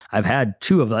I've had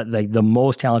two of the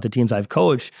most talented teams I've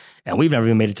coached, and we've never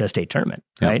even made it to a state tournament,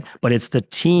 right? But it's the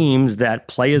teams that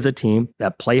play as a team,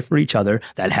 that play for each other,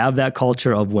 that have that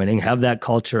culture of winning, have that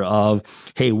culture of,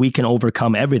 hey, we can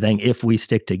overcome everything if we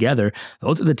stick together.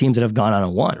 Those are the teams that have gone on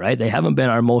and won, right? They haven't been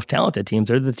our most talented teams.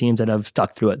 They're the teams that have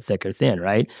stuck through it thick or thin,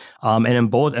 right?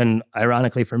 And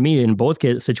ironically for me, in both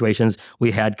situations,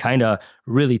 we had kind of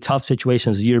really tough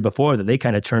situations the year before that they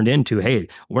kind of turned into, hey,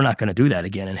 we're not going to do that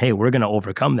again, and hey, we're going to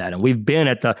overcome that. And we've been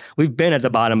at the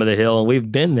bottom of the hill, and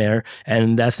we've been there.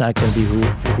 And that's not going to be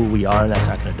who we are, and that's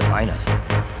not going to define us.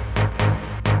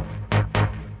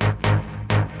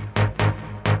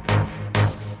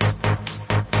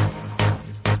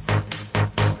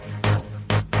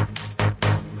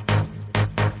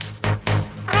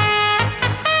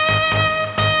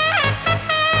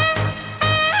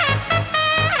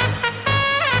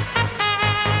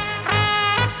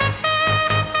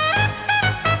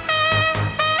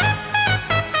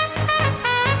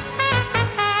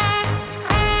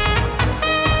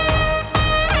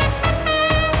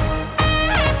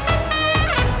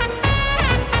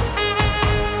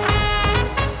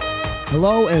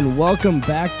 Hello and welcome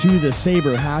back to the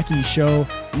Saber Hockey Show.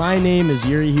 My name is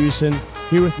Yuri Hewson.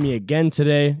 Here with me again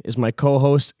today is my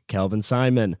co-host, Calvin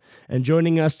Simon. And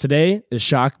joining us today is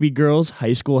Shakopee Girls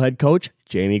High School head coach,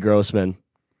 Jaime Grossman.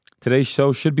 Today's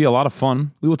show should be a lot of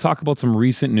fun. We will talk about some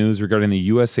recent news regarding the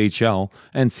USHL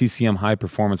and CCM high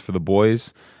performance for the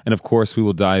boys. And of course, we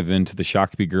will dive into the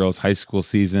Shakopee Girls High School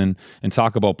season and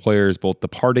talk about players both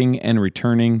departing and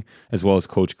returning, as well as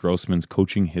Coach Grossman's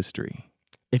coaching history.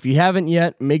 If you haven't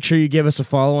yet, make sure you give us a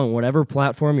follow on whatever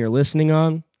platform you're listening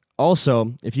on.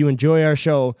 Also, if you enjoy our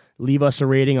show, leave us a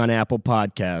rating on Apple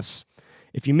Podcasts.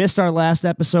 If you missed our last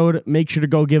episode, make sure to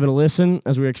go give it a listen,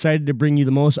 as we're excited to bring you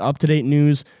the most up-to-date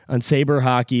news on Saber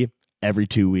hockey every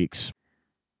 2 weeks.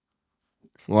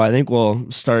 Well, I think we'll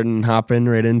start and hop in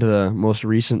right into the most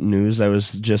recent news that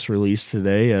was just released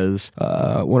today, as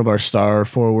one of our star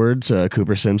forwards,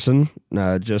 Cooper Simpson,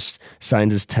 just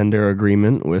signed his tender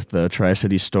agreement with the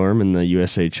Tri-City Storm in the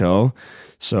USHL.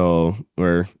 So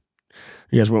you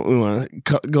guys want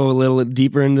to go a little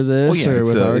deeper into this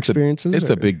with our experiences?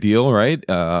 It's a big deal, right?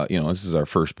 This is our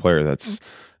first player that's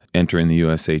entering the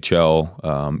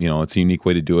USHL. It's a unique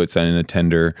way to do it, signing a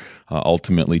tender.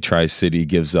 Ultimately, Tri-City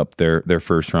gives up their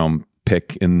first round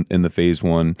pick in the phase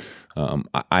one.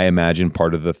 I imagine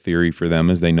part of the theory for them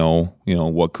is they know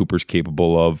what Cooper's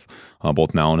capable of,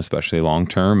 both now and especially long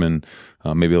term, and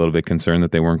maybe a little bit concerned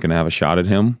that they weren't going to have a shot at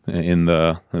him in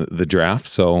the draft.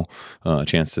 So a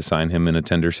chance to sign him in a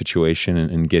tender situation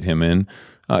and get him in.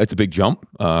 It's a big jump.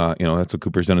 That's what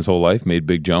Cooper's done his whole life, made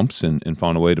big jumps and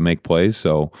found a way to make plays.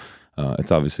 So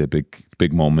it's obviously a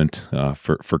big moment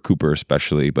for Cooper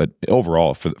especially, but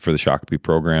overall for the Shakopee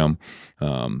program,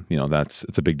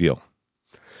 it's a big deal.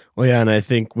 Well, yeah, and I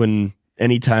think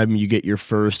anytime you get your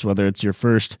first, whether it's your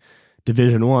first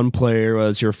Division I player, whether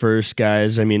it's your first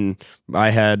guys, I mean,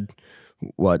 I had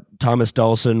Thomas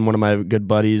Dawson, one of my good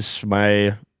buddies,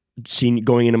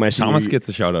 going into my senior. Thomas gets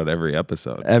a shout out every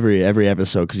episode. Every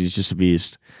episode, because he's just a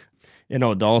beast.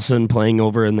 Dawson playing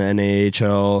over in the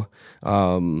NAHL.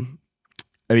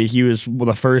 He was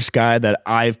the first guy that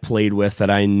I've played with that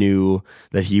I knew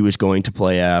that he was going to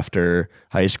play after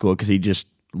high school, because he just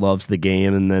loves the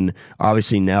game. And then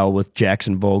obviously now with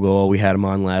Jackson Vogel, we had him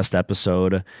on last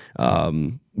episode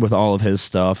with all of his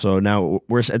stuff. So now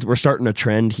we're starting a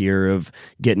trend here of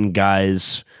getting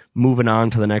guys moving on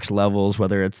to the next levels,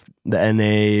 whether it's the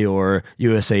NA or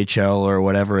USHL or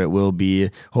whatever it will be.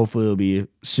 Hopefully it'll be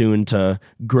soon to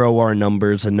grow our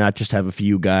numbers and not just have a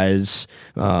few guys.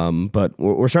 But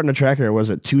we're starting to track here. Was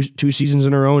it two seasons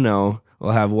in a row now?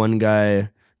 We'll have one guy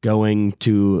going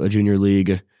to a junior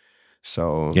league.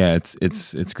 So yeah,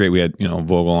 it's great. We had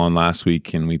Vogel on last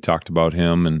week, and we talked about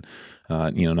him, and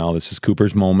now this is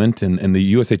Cooper's moment, and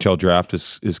the USHL draft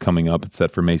is coming up. It's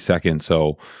set for May 2nd.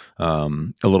 So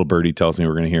a little birdie tells me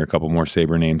we're going to hear a couple more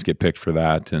Saber names get picked for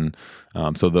that. And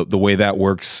so the way that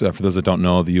works, for those that don't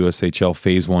know, the USHL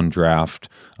Phase 1 draft,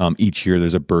 each year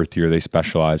there's a birth year they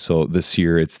specialize. So this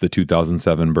year it's the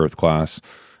 2007 birth class.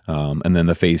 And then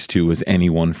the Phase 2 is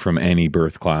anyone from any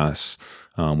birth class,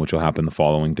 which will happen the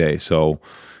following day. So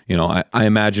I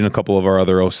imagine a couple of our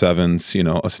other 07s,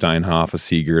 a Steinhoff, a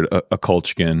Siegert, a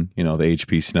Kulchkin, the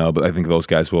HP snub. I think those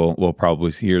guys will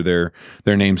probably hear their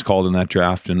names called in that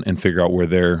draft and figure out where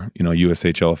their,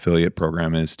 USHL affiliate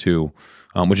program is too,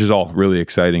 which is all really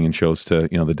exciting and shows to,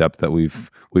 the depth that we've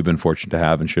been fortunate to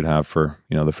have and should have for,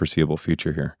 the foreseeable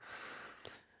future here.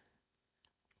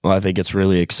 Well, I think it's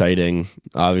really exciting.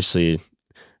 Obviously,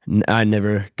 I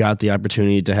never got the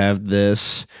opportunity to have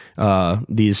these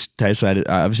types.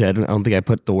 Obviously, I don't think I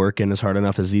put the work in as hard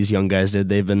enough as these young guys did.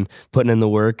 They've been putting in the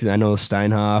work. I know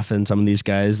Steinhoff and some of these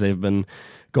guys, they've been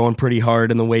going pretty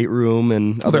hard in the weight room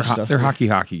and other stuff. They're hockey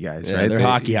guys, yeah, right? They're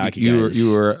hockey guys.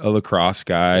 You were a lacrosse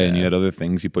guy, and you had other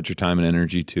things you put your time and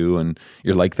energy to, and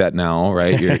you're like that now,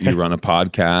 right? You run a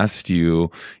podcast, you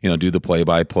do the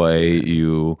play-by-play,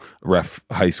 you ref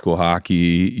high school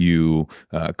hockey, you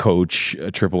coach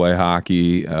AAA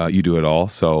hockey, you do it all.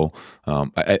 So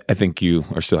I think you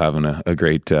are still having a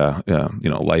great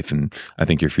life, and I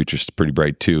think your future's pretty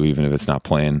bright too, even if it's not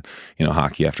playing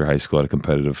hockey after high school at a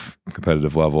competitive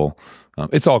level.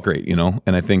 It's all great, and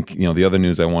I think the other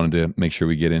news I wanted to make sure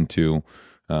we get into,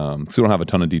 because we don't have a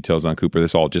ton of details on Cooper.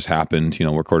 This all just happened.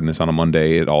 We're recording this on a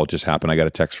Monday. It all just happened. I got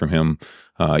a text from him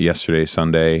yesterday,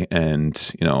 Sunday,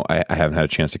 and I haven't had a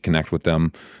chance to connect with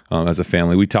them as a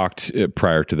family. We talked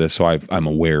prior to this, so I'm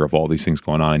aware of all these things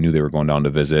going on. I knew they were going down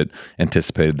to visit,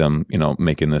 anticipated them,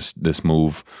 making this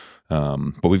move.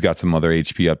 But we've got some other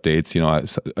HP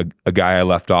updates. A guy I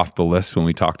left off the list when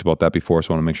we talked about that before,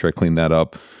 so I want to make sure I clean that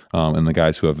up. And the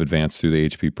guys who have advanced through the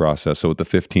HP process. So with the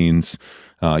 15s,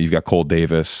 you've got Cole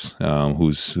Davis,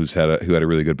 who had a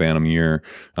really good Bantam year,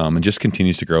 and just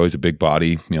continues to grow. He's a big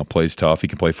body, plays tough. He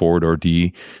can play forward or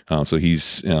D. So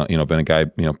he's been a guy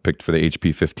picked for the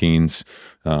HP 15s.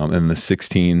 And the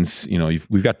 16s,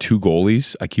 we've got two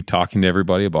goalies. I keep talking to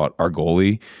everybody about our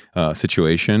goalie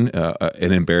situation.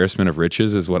 An embarrassment of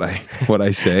riches is what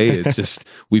I say. It's just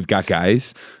we've got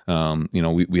guys.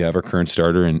 We have our current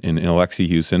starter in Alexi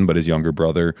Houston, but his younger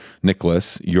brother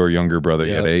Nicholas, your younger brother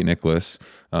Yede, Nicholas,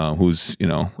 who's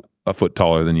a foot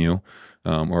taller than you.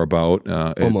 Or about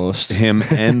almost him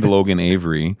and Logan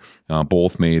Avery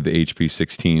both made the HP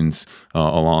 16s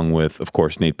along with, of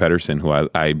course, Nate Pedersen, who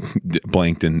I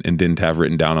blanked and didn't have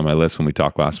written down on my list when we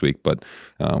talked last week, but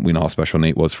we know how special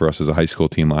Nate was for us as a high school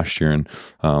team last year, and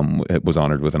it was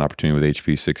honored with an opportunity with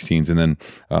HP 16s. And then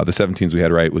the 17s we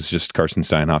had right was just Carson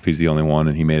Steinhoff. He's the only one,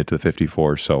 and he made it to the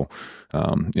 54. So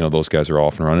those guys are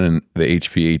off and running. And the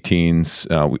HP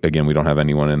 18s, again, we don't have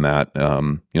anyone in that.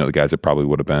 The guys that probably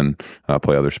would have been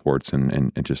play other sports,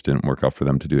 and it just didn't work out for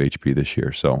them to do HP this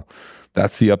year. So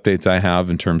that's the updates I have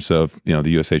in terms of the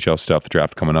USHL stuff, the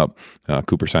draft coming up,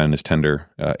 Cooper signing his tender,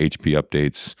 HP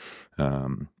updates.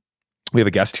 We have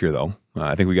a guest here, though.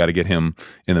 I think we got to get him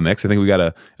in the mix. I think we got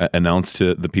to announce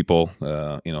to the people,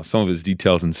 some of his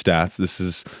details and stats. This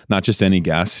is not just any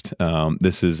guest.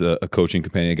 This is a coaching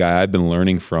companion, a guy I've been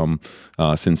learning from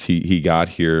since he got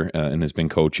here and has been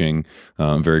coaching.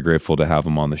 I'm very grateful to have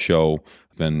him on the show.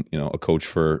 Been a coach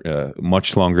for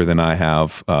much longer than I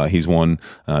have. He's won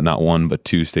not one but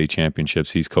two state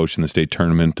championships. He's coached in the state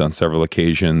tournament on several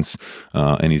occasions,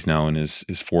 and he's now in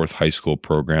his fourth high school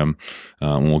program.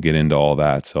 And we'll get into all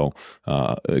that. So,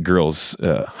 girls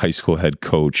high school head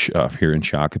coach here in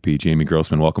Shakopee, Jaime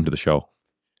Grossman. Welcome to the show.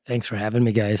 Thanks for having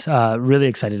me, guys. Really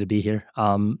excited to be here.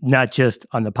 Not just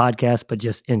on the podcast, but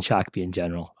just in Shakopee in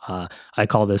general. I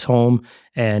call this home,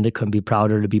 and it couldn't be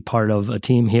prouder to be part of a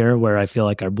team here where I feel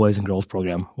like our boys and girls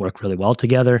program work really well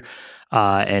together.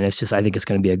 And it's just, I think it's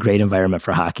going to be a great environment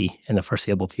for hockey in the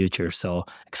foreseeable future. So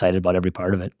excited about every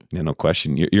part of it. Yeah, no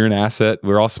question. You're an asset.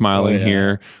 We're all smiling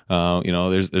here.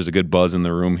 There's a good buzz in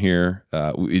the room here.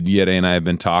 Yede and I have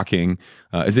been talking.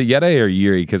 Is it Yede or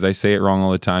Yuri? Because I say it wrong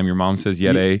all the time. Your mom says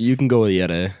Yede. You can go with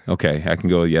Yede. Okay, I can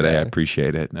go with Yede. I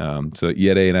appreciate it. So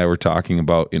Yede and I were talking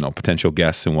about potential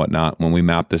guests and whatnot when we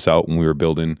mapped this out when we were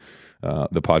building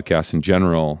the podcast in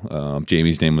general.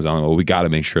 Jamie's name was on. Well, we got to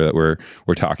make sure that we're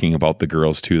talking about the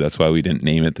girls too. That's why we didn't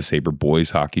name it the Saber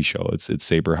Boys Hockey Show. It's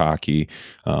Saber Hockey,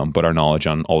 but our knowledge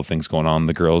on all the things going on in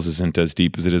the girls isn't as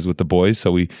deep as it is with the boys.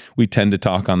 So we tend to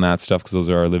talk on that stuff because those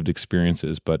are our lived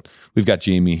experiences. But we've got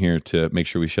Jaime here to make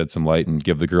sure we shed some light and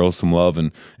give the girls some love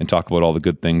and talk about all the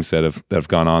good things that have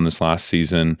gone on this last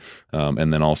season,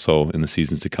 and then also in the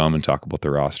seasons to come, and talk about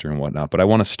the roster and whatnot. But I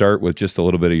want to start with just a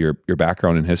little bit of your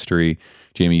background and history.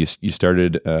 Jaime, you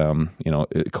started,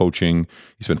 coaching.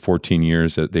 You spent 14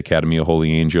 years at the Academy of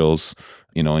Holy Angels.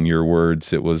 In your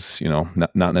words, it was,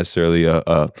 not necessarily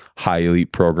a high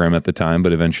elite program at the time,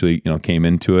 but eventually, came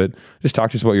into it. Just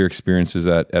talk to us about your experiences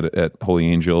at Holy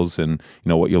Angels and,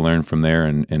 what you learned from there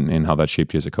and how that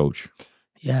shaped you as a coach.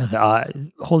 Yeah,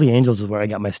 Holy Angels is where I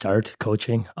got my start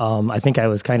coaching. I think I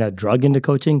was kind of drugged into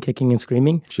coaching, kicking and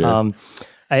screaming. Sure.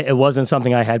 It wasn't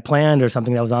something I had planned or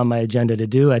something that was on my agenda to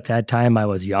do. At that time, I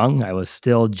was young. I was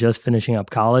still just finishing up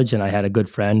college, and I had a good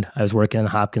friend. I was working in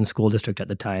the Hopkins School District at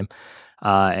the time.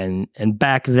 And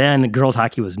back then, girls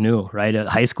hockey was new, right?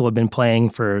 High school had been playing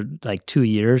for like 2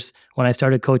 years when I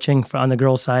started coaching on the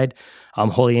girls' side.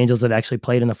 Holy Angels had actually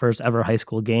played in the first ever high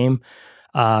school game.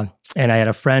 And I had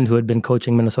a friend who had been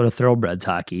coaching Minnesota Thoroughbreds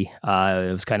hockey.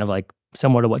 It was kind of like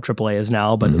similar to what AAA is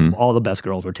now, but all the best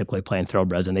girls were typically playing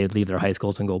Thoroughbreds, and they'd leave their high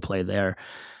schools and go play there.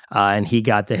 And he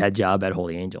got the head job at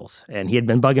Holy Angels. And he had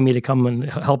been bugging me to come and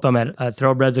help him at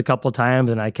Thoroughbreds a couple of times,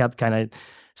 and I kept kind of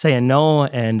saying no.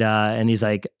 And he's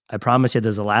like, I promise you,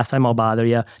 this is the last time I'll bother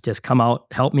you. Just come out,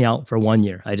 help me out for 1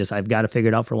 year. I've got to figure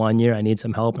it out for 1 year. I need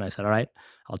some help. And I said, all right,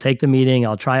 I'll take the meeting.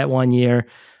 I'll try it 1 year.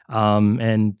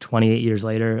 And 28 years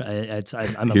later,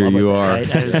 I'm in Here love you with are.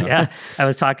 it. Right? I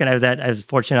was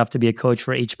fortunate enough to be a coach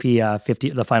for HP 50,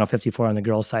 the Final 54 on the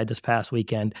girls' side this past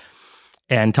weekend,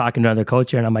 and talking to another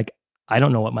coach here, and I'm like, I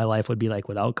don't know what my life would be like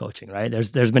without coaching. Right?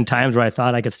 There's been times where I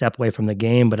thought I could step away from the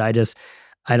game, but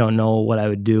I don't know what I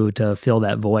would do to fill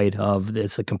that void of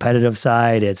it's the competitive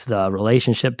side, it's the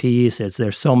relationship piece,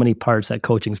 there's so many parts that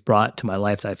coaching's brought to my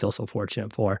life that I feel so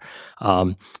fortunate for.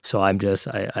 So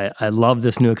I love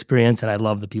this new experience, and I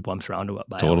love the people I'm surrounded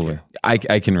by. Totally.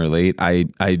 I can relate.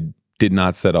 I did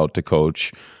not set out to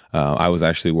coach. I was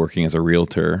actually working as a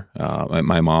realtor.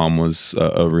 My mom was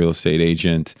a real estate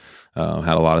agent.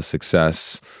 Had a lot of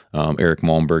success. Eric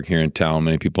Malmberg here in town,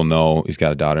 many people know. He's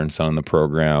got a daughter and son in the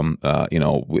program.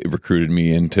 Recruited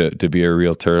me in to be a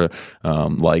realtor,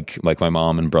 like my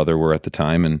mom and brother were at the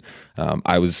time. And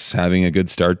I was having a good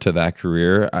start to that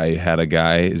career. I had a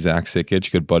guy, Zach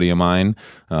Sikich, good buddy of mine,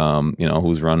 who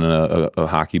was running a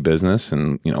hockey business.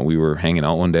 And, we were hanging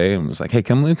out one day and was like, hey,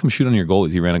 come shoot on your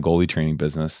goalies. He ran a goalie training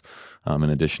business in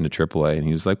addition to AAA. And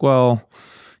he was like, well,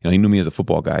 he knew me as a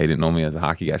football guy. He didn't know me as a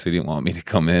hockey guy, so he didn't want me to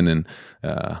come in and,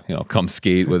 come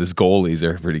skate with his goalies.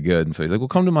 They're pretty good. And so he's like, well,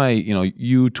 come to my,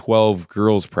 U12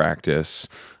 girls practice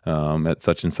at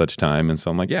such and such time. And so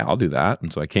I'm like, yeah, I'll do that.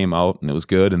 And so I came out, and it was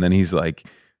good. And then he's like,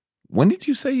 when did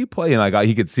you say you play? And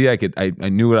he could see I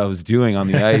knew what I was doing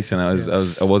on the ice, and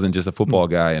I wasn't just a football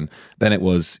guy. And then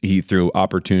he threw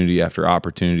opportunity after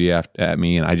opportunity at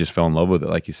me, and I just fell in love with it.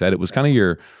 Like you said, it was kind of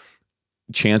your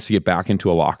chance to get back into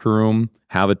a locker room,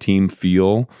 have a team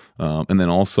feel, and then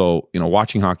also,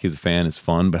 watching hockey as a fan is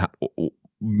fun, but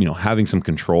having some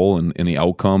control in the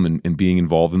outcome and being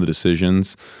involved in the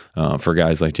decisions for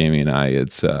guys like Jamie and I,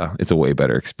 it's a way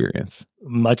better experience.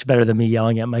 Much better than me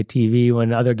yelling at my TV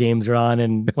when other games are on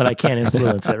and when I can't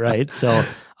influence it, right? So,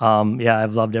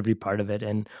 I've loved every part of it.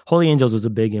 And Holy Angels was a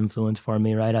big influence for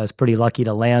me, right? I was pretty lucky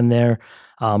to land there.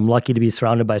 Lucky to be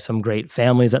surrounded by some great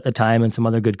families at the time and some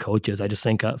other good coaches. I just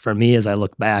think for me, as I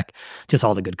look back, just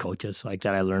all the good coaches like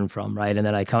that I learned from, right? And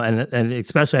then I come, and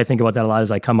especially I think about that a lot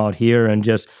as I come out here and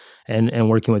just and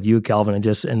working with you, Calvin,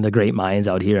 and the great minds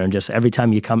out here. And just every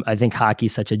time you come, I think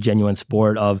hockey's such a genuine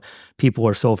sport of people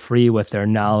are so free with their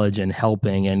knowledge and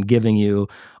helping and giving you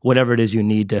whatever it is you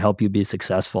need to help you be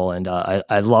successful. And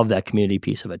I love that community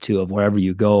piece of it too, of wherever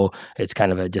you go, it's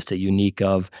kind of just a unique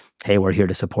of, hey, we're here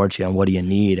to support you and what do you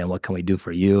need and what can we do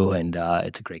for you? And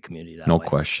it's a great community that way. No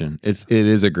question. It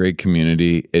is a great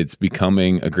community. It's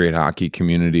becoming a great hockey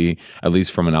community, at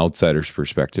least from an outsider's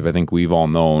perspective. I think we've all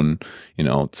known,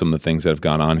 some of the things that have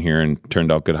gone on here and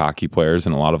turned out good hockey players,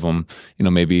 and a lot of them,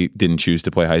 maybe didn't choose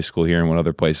to play high school here and went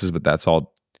other places, but that's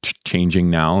all changing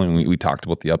now. And we talked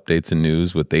about the updates and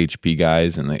news with the HP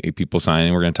guys and the people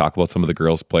signing. We're going to talk about some of the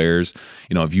girls players.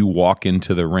 If you walk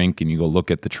into the rink and you go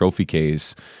look at the trophy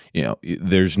case,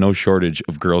 there's no shortage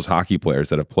of girls hockey players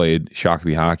that have played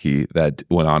Shakopee hockey that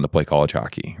went on to play college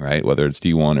hockey, right? Whether it's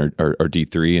D1 or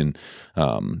D3. And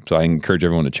so I encourage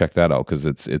everyone to check that out because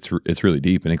it's really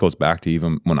deep. And it goes back to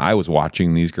even when I was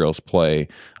watching these girls play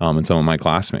and some of my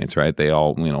classmates, right? They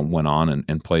all, went on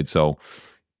and played. So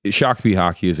Shakopee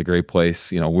hockey is a great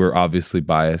place. We're obviously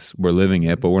biased. We're living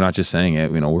it, but we're not just saying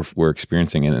it. We're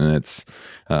experiencing it, and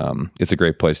it's a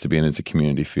great place to be in. It's a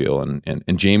community feel,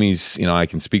 and Jamie's. I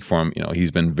can speak for him. He's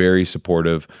been very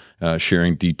supportive,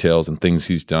 sharing details and things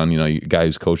he's done. A guy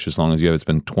who's coached as long as you have. It's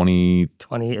been 20.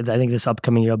 I think this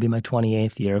upcoming year will be my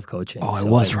 28th year of coaching. Oh, I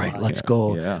was right. Let's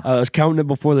go. Yeah. I was counting it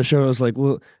before the show. I was like,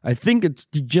 well, I think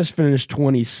you just finished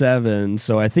 27,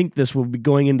 so I think this will be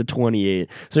going into 28.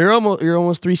 So you're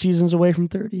almost 3 seasons away from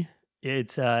 30.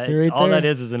 It's Right all there. that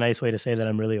is a nice way to say that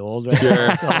I'm really old, right?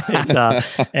 Sure. So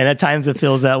it's and at times it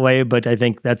feels that way, but I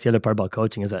think that's the other part about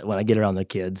coaching is that when I get around the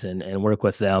kids and work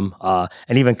with them, and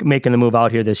even making the move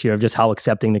out here this year of just how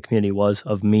accepting the community was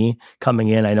of me coming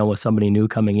in. I know with somebody new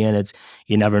coming in, it's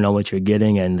you never know what you're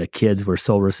getting, and the kids were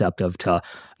so receptive to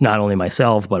not only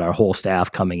myself but our whole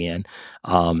staff coming in.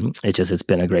 It's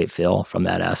been a great feel from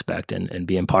that aspect and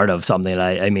being part of something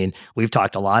that I mean, we've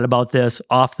talked a lot about this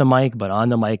off the mic, but on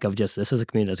the mic of just this is a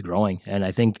community that's growing. And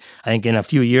I think in a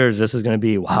few years, this is going to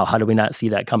be, wow, how do we not see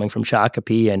that coming from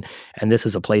Shakopee? And this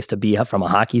is a place to be from a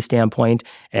hockey standpoint.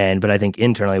 But I think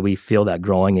internally we feel that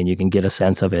growing and you can get a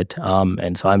sense of it.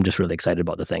 And so I'm just really excited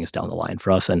about the things down the line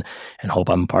for us and hope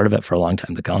I'm part of it for a long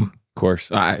time to come. Of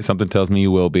course. Something tells me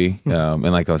you will be. And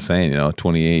like I was saying,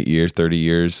 28 years, 30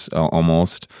 years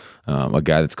almost. A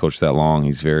guy that's coached that long,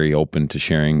 he's very open to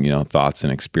sharing, thoughts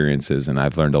and experiences. And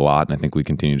I've learned a lot, and I think we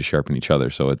continue to sharpen each other.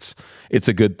 So it's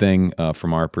a good thing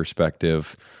from our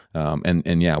perspective.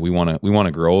 And yeah, we want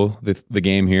to grow the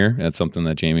game here. That's something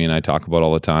that Jamie and I talk about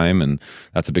all the time, and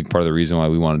that's a big part of the reason why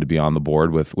we wanted to be on the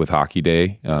board with Hockey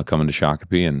Day coming to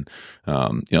Shakopee. And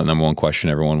number one question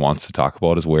everyone wants to talk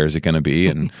about is where is it going to be?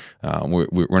 And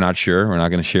we're not sure. We're not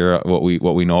going to share what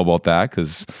we know about that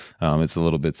because it's a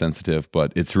little bit sensitive.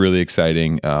 But it's really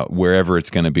exciting. Wherever it's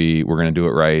going to be, we're going to do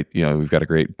it right. We've got a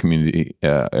great community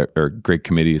or great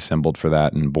committee assembled for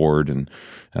that and board, and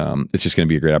it's just going to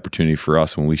be a great opportunity for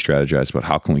us when we strategize about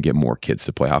how can we get more kids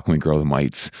to play, how can we grow the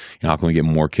mites, how can we get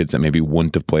more kids that maybe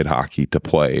wouldn't have played hockey to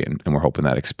play, and we're hoping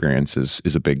that experience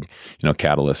is a big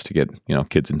catalyst to get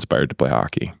kids inspired to play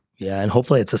hockey. Yeah, and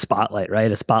hopefully it's a spotlight,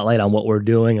 right? A spotlight on what we're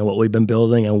doing and what we've been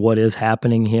building and what is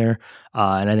happening here.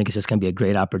 And I think it's just going to be a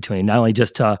great opportunity, not only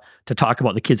just to talk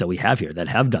about the kids that we have here that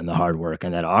have done the hard work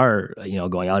and that are,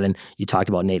 going out. And you talked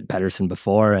about Nate Pedersen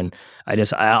before, and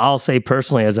I'll say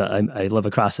personally, as I live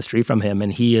across the street from him,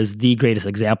 and he is the greatest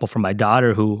example for my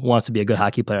daughter who wants to be a good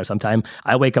hockey player sometime.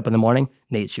 I wake up in the morning,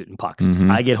 Nate's shooting pucks.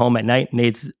 Mm-hmm. I get home at night,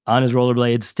 Nate's on his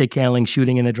rollerblades, stick handling,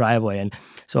 shooting in the driveway. And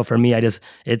so for me,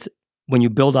 it's when you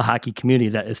build a hockey community,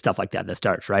 that is stuff like that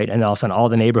starts, right? And all of a sudden, all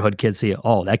the neighborhood kids see,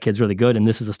 oh, that kid's really good, and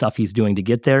this is the stuff he's doing to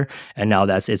get there. And now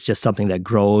it's just something that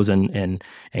grows and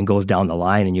goes down the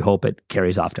line, and you hope it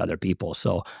carries off to other people.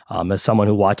 So as someone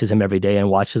who watches him every day and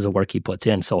watches the work he puts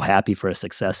in, so happy for his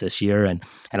success this year. And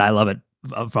I love it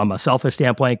from a selfish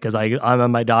standpoint because I'm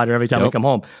on my daughter every time I come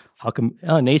home. How come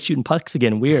Nate's shooting pucks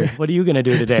again? Weird. What are you going to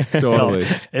do today? Totally.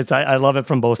 So I love it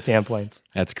from both standpoints.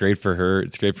 That's great for her.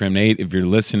 It's great for him. Nate, if you're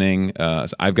listening,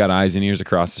 I've got eyes and ears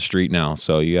across the street now,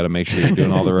 so you got to make sure you're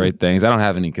doing all the right things. I don't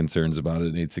have any concerns about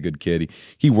it. Nate's a good kid.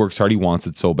 He works hard. He wants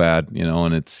it so bad,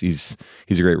 and he's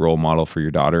a great role model for your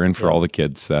daughter and for all the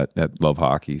kids that love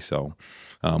hockey. So.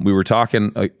 We were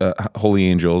talking Holy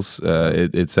Angels.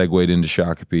 It segued into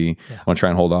Shakopee. Yeah. I want to try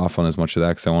and hold off on as much of that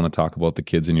because I want to talk about the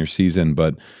kids in your season.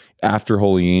 But after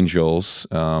Holy Angels,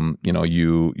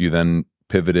 you then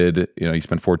pivoted. You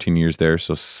spent 14 years there,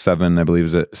 so 7, I believe,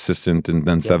 as an assistant, and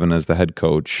then 7 as the head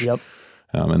coach. Yep.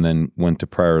 And then went to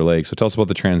Prior Lake. So tell us about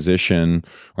the transition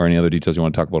or any other details you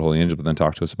want to talk about Holy Angels, but then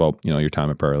talk to us about your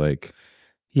time at Prior Lake.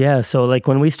 Yeah, so like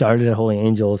when we started at Holy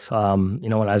Angels, when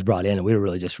I was brought in, we were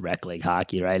really just rec league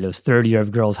hockey, right? It was third year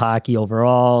of girls hockey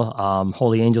overall.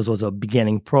 Holy Angels was a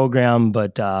beginning program,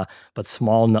 but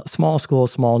small school,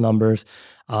 small numbers.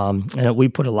 And we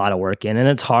put a lot of work in, and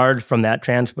it's hard from that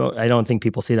transfer. I don't think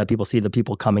people see that. People see the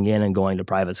people coming in and going to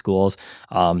private schools.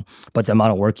 But the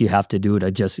amount of work you have to do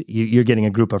to you're getting a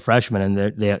group of freshmen,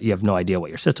 and you have no idea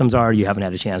what your systems are. You haven't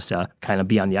had a chance to kind of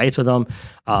be on the ice with them.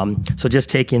 So just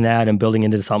taking that and building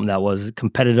into something that was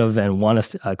competitive and won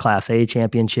a Class A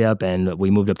championship, and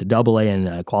we moved up to Double A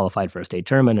and qualified for a state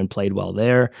tournament and played well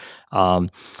there.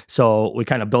 So we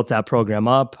kind of built that program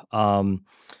up.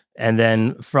 And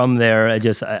then from there,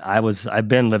 I've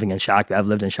been living in Shakopee. I've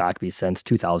lived in Shakopee since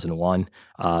 2001.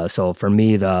 So for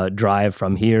me, the drive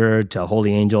from here to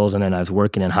Holy Angels, and then I was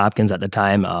working in Hopkins at the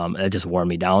time, it just wore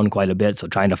me down quite a bit. So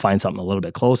trying to find something a little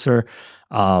bit closer,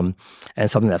 and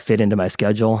something that fit into my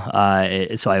schedule.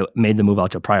 So I made the move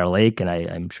out to Prior Lake, and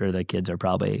I'm sure the kids are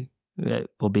probably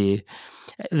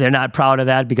they're not proud of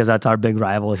that because that's our big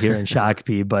rival here in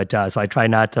Shakopee. But so I try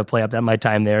not to play up that my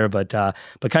time there, but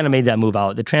kind of made that move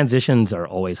out. The transitions are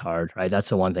always hard, right? That's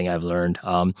the one thing I've learned.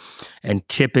 And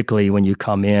typically when you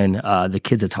come in, the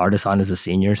kids it's hardest on is the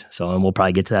seniors. And we'll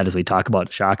probably get to that as we talk about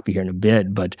Shakopee here in a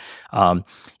bit. But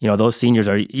those seniors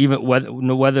are, even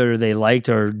whether they liked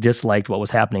or disliked what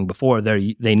was happening before,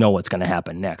 they know what's going to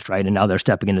happen next, right? And now they're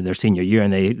stepping into their senior year,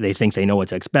 and they think they know what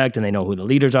to expect, and they know who the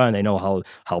leaders are, and They know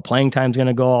how playing time's going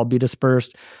to go. I'll be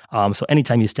dispersed. So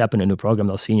anytime you step in a new program,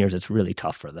 those seniors, it's really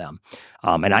tough for them.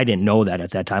 And I didn't know that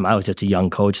at that time. I was just a young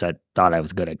coach that thought I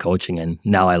was good at coaching. And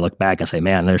now I look back and say,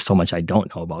 man, there's so much I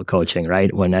don't know about coaching,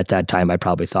 right? When at that time, I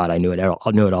probably thought I knew it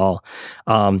all.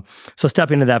 So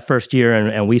stepping into that first year,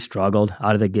 and we struggled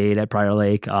out of the gate at Prior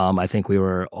Lake. I think we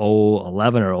were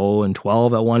 0-11 or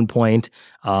 0-12 at one point.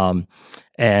 But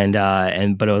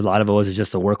a lot of it was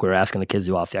just the work we were asking the kids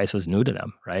to do off the ice was new to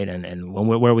them, right? And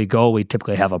where we go, we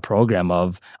typically have a program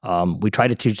of we try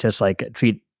to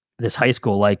treat this high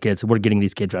school like we're getting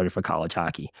these kids ready for college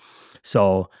hockey.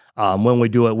 So when we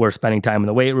do it, we're spending time in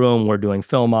the weight room, we're doing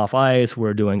film off ice,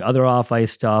 we're doing other off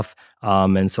ice stuff,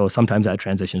 and so sometimes that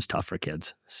transition's tough for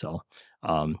kids.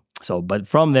 But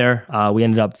from there, we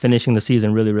ended up finishing the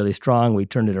season really, really strong. We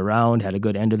turned it around, had a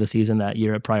good end of the season that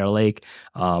year at Prior Lake,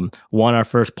 won our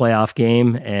first playoff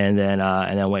game, and then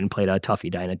went and played a tough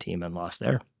Edina team and lost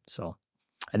there.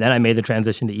 And then I made the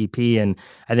transition to EP, and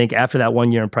I think after that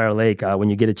 1 year in Prior Lake, when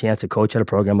you get a chance to coach at a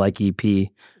program like EP,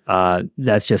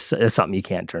 that's something you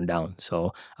can't turn down.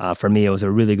 So for me, it was a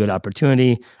really good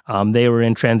opportunity. They were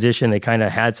in transition. They kind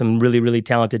of had some really, really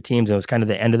talented teams, and it was kind of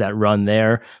the end of that run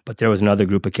there. But there was another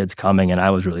group of kids coming, and I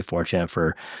was really fortunate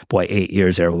for 8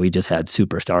 years there where we just had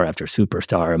superstar after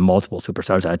superstar and multiple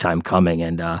superstars at a time coming,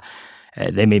 and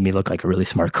they made me look like a really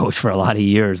smart coach for a lot of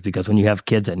years, because when you have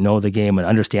kids that know the game and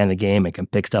understand the game and can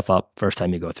pick stuff up first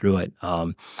time you go through it,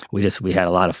 we had a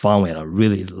lot of fun. We had a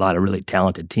lot of really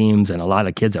talented teams and a lot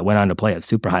of kids that went on to play at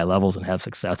super high levels and have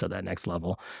success at that next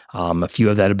level. A few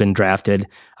of that have been drafted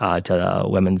to the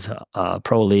women's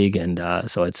pro league, and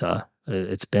so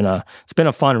it's been a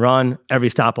fun run every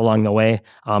stop along the way,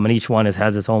 and each one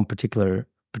has its own particular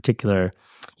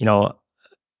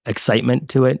excitement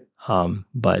to it.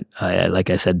 But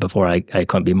like I said before, I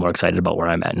couldn't be more excited about where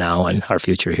I'm at now and our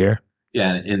future here.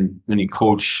 Yeah, and when you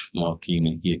coach a team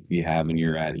and you have, and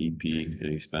you're at EP,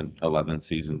 you spent 11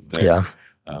 seasons there. Yeah.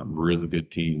 Really good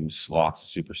teams, lots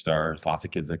of superstars, lots of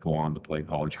kids that go on to play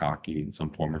college hockey in some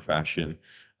form or fashion.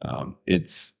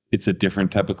 It's a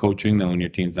different type of coaching than when your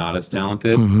team's not as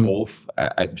talented. Mm-hmm. Both,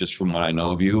 just from what I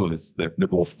know of you, is they're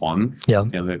both fun. Yeah.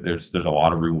 There's a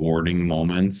lot of rewarding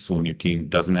moments when your team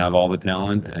doesn't have all the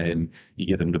talent, and you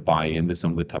get them to buy into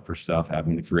some of the tougher stuff,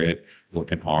 having the grit,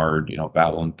 working hard,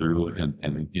 battling through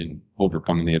and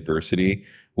overcoming the adversity.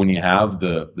 When you have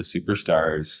the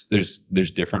superstars,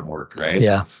 there's different work, right?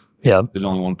 Yeah. There's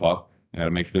only one puck. You got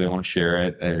to make sure they want to share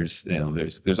it.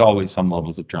 There's always some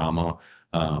levels of drama.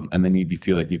 And then you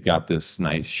feel like you've got this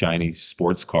nice shiny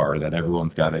sports car that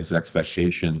everyone's got as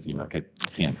expectations. I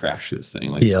can't crash this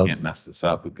thing. You can't mess this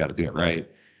up. We've got to do it right.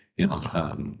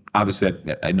 Obviously,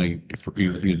 I know you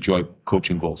enjoy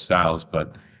coaching both styles,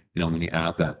 but when you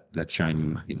add that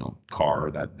shiny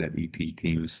car, that EP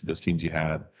teams, those teams you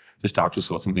had, just talk to us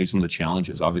about some of the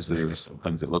challenges. Obviously, there's some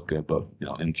things that look good, but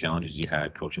any challenges you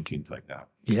had coaching teams like that.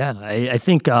 Yeah, I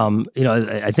think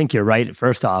I think you're right.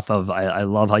 First off, I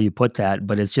love how you put that,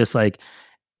 but it's just like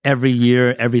every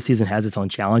year, every season has its own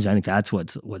challenge. I think that's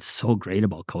what's so great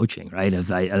about coaching, right? Is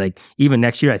I like even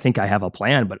next year, I think I have a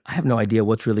plan, but I have no idea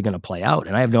what's really going to play out,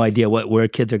 and I have no idea where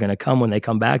kids are going to come when they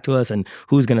come back to us, and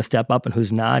who's going to step up and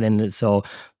who's not, and so.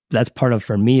 That's part of,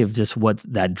 for me, of just what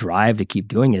that drive to keep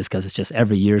doing is, because it's just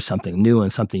every year something new and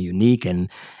something unique, and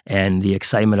the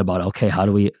excitement about, okay,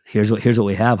 here's what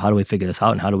we have, how do we figure this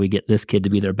out, and how do we get this kid to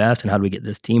be their best, and how do we get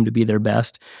this team to be their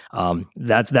best?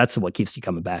 That's what keeps you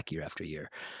coming back year after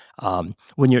year.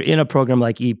 When you're in a program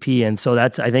like EP, and so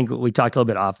I think we talked a little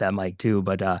bit off that mic too,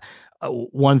 but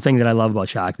one thing that I love about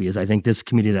Shakopee is I think this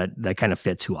community that kind of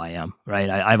fits who I am, right?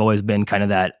 I've always been kind of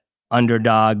that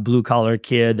underdog, blue collar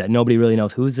kid that nobody really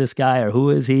knows who's this guy or who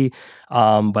is he.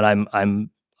 But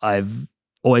I've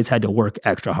always had to work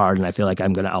extra hard, and I feel like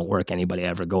I'm going to outwork anybody I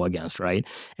ever go against, right?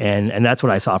 And that's what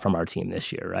I saw from our team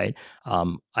this year, right?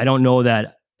 I don't know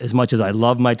that as much as I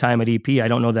love my time at EP, I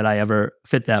don't know that I ever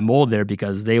fit that mold there,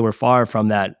 because they were far from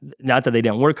that. Not that they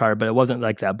didn't work hard, but it wasn't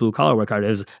like that blue collar work hard. It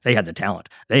was, they had the talent,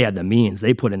 they had the means,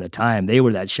 they put in the time, they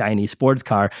were that shiny sports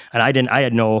car, and I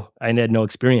had no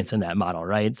experience in that model,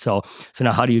 right? So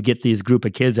now how do you get these group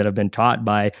of kids that have been taught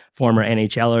by former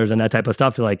NHLers and that type of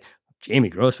stuff to like, Jaime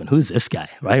Grossman, who's this guy,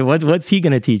 right? What's he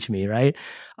going to teach me, right?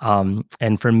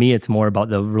 And for me, it's more about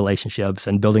the relationships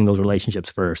and building those relationships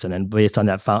first, and then based on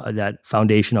that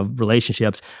foundation of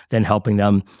relationships, then helping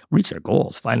them reach their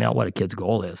goals, finding out what a kid's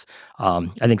goal is.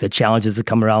 I think the challenges that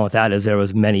come around with that is there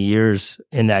was many years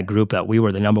in that group that we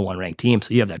were the number one ranked team,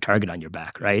 so you have that target on your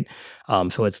back, right?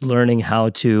 So it's learning how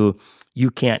to. You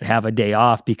can't have a day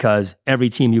off because every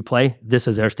team you play, this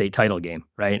is their state title game,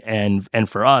 right? And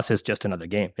for us, it's just another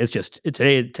game.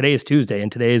 Today is Tuesday,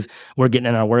 and we're getting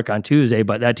in our work on Tuesday,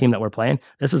 but that team that we're playing,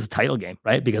 this is a title game,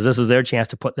 right? Because this is their chance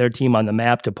to put their team on the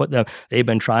map, they've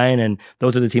been trying, and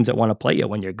those are the teams that want to play you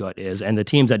when you're good. And the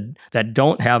teams that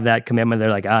don't have that commitment, they're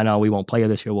like, no, we won't play you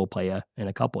this year, we'll play you in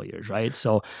a couple of years, right?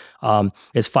 So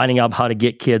it's finding out how to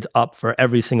get kids up for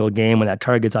every single game when that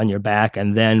target's on your back,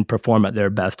 and then perform at their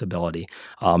best ability.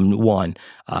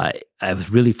 I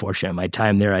was really fortunate in my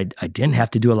time there. I didn't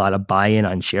have to do a lot of buy-in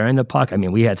on sharing the puck. I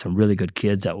mean, we had some really good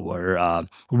kids that were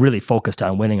really focused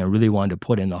on winning and really wanted to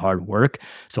put in the hard work.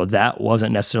 So that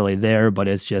wasn't necessarily there, but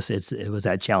it was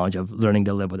that challenge of learning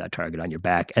to live with that target on your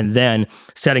back, and then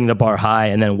setting the bar high.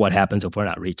 And then what happens if we're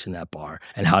not reaching that bar,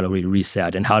 and how do we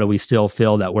reset, and how do we still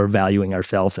feel that we're valuing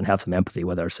ourselves and have some empathy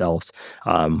with ourselves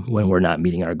when we're not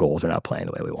meeting our goals or not playing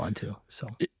the way we want to. So.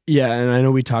 Yeah, and I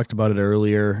know we talked about it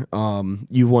earlier.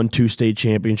 You won 2 state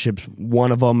championships,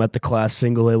 one of them at the Class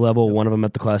Single A level, one of them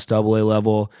at the Class Double A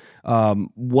level.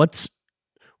 What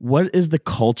is the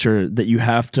culture that you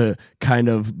have to kind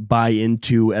of buy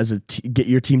into get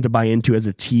your team to buy into as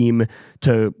a team?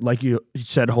 To, like you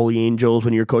said, Holy Angels,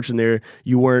 when you were coaching there,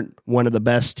 you weren't one of the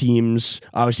best teams.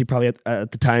 Obviously, probably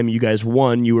at the time you guys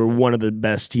won, you were one of the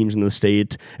best teams in the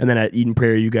state. And then at Eden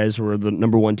Prairie, you guys were the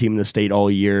number 1 team in the state all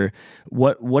year.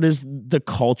 What is the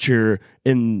culture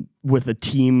with a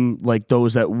team like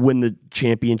those that win the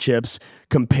championships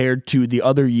compared to the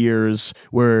other years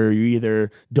where you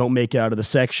either don't make it out of the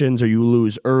sections or you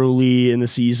lose early in the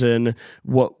season?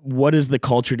 What is the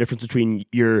culture difference between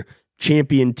your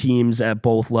champion teams at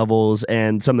both levels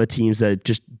and some of the teams that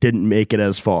just didn't make it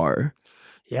as far?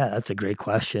 Yeah, that's a great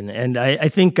question. And I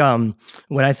think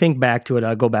when I think back to it,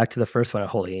 I'll go back to the first one at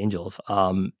Holy Angels.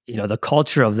 The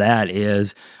culture of that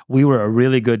is we were a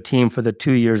really good team for the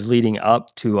 2 years leading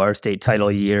up to our state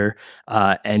title year,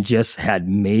 and just had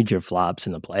major flops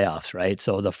in the playoffs, right?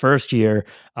 So the first year,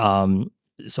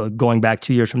 so going back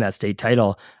 2 years from that state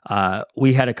title,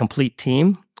 we had a complete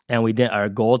team, and we did our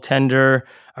goaltender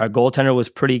was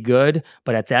pretty good,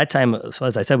 but at that time, so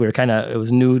as I said, it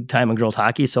was new time in girls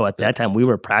hockey. So at that time, we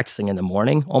were practicing in the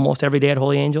morning almost every day at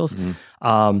Holy Angels.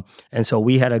 Mm-hmm. And so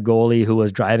we had a goalie who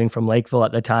was driving from Lakeville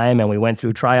at the time, and we went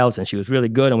through tryouts, and she was really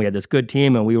good, and we had this good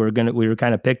team, and we were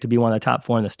kind of picked to be one of the top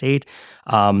 4 in the state.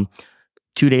 2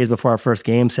 days before our first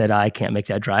game, said, I can't make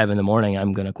that drive in the morning.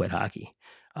 I'm going to quit hockey.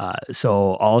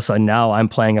 So all of a sudden now I'm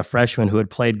playing a freshman who had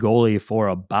played goalie for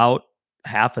about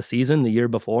half a season the year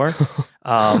before.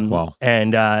 Wow.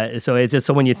 And so it's just,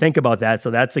 so when you think about that,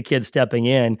 so that's the kid stepping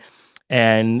in,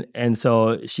 and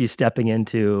so she's stepping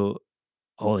into,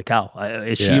 holy cow,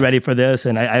 is she ready for this?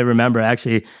 And I remember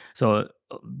actually, so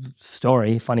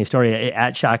funny story,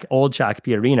 at old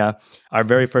Shakopee Arena, our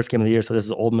very first game of the year, so this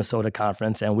is Old Minnesota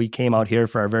Conference, and we came out here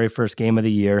for our very first game of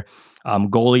the year.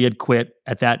 Goalie had quit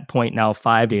at that point now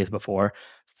 5 days before.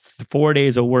 4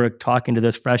 days of work talking to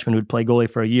this freshman who'd play goalie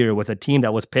for a year with a team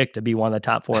that was picked to be one of the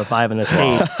top 4 or 5 in the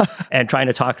state, and trying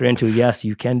to talk her into, yes,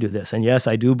 you can do this, and yes,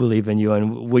 I do believe in you,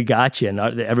 and we got you, and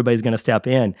everybody's going to step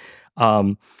in.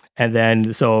 And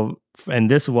this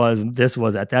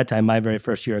was at that time my very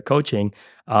first year of coaching.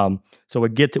 So we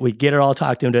get her all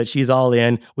talked into it. She's all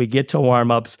in. We get to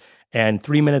warm-ups. And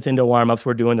 3 minutes into warm-ups,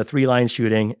 we're doing the 3-line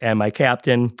shooting, and my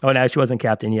captain, she wasn't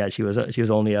captain yet. She was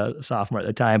only a sophomore at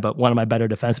the time, but one of my better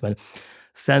defensemen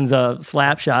sends a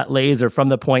slap shot, laser from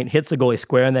the point, hits the goalie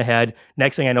square in the head.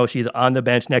 Next thing I know, she's on the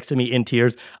bench next to me in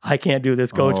tears. I can't do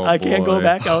this, coach. I can't go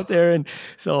back out there. And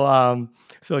so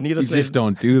needless to say, you just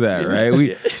don't do that,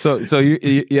 right? So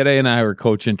Yede and I were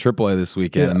coaching AAA this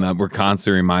weekend, and we're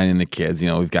constantly reminding the kids,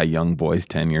 we've got young boys,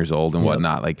 10 years old and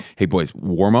whatnot, like, hey boys,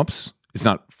 warm-ups, it's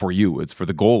not for you, it's for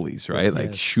the goalies, right?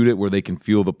 Like, shoot it where they can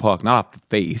feel the puck, not off the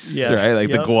face, right? Like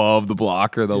the glove, the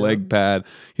blocker, the leg pad.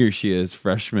 Here she is,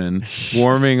 freshman,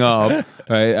 warming up,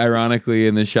 right? Ironically,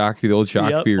 in the old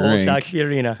Shakopee rink. Old Shakopee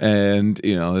Arena. And,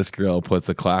 this girl puts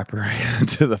a clapper right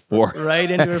into the forehead.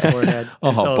 Right into her forehead.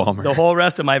 So bummer. The whole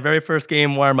rest of my very first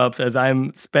game warm-ups, as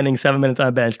I'm spending 7 minutes on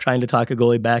the bench trying to talk a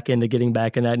goalie back into getting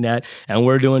back in that net, and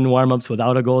we're doing warm-ups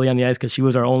without a goalie on the ice because she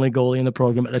was our only goalie in the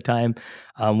program at the time.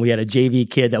 We had a JV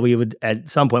kid that we would, at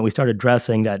some point, we started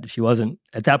dressing that she wasn't,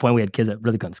 at that point, we had kids that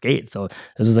really couldn't skate. So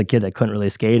this was a kid that couldn't really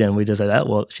skate, and we just said,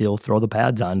 she'll throw the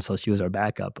pads on. So she was our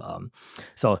backup.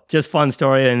 So just fun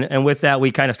story. And with that,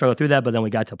 we kind of struggled through that, but then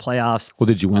we got to playoffs. Well,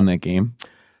 did you win that game?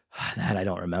 That I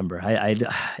don't remember.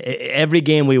 Every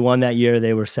game we won that year,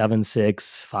 they were 7-6,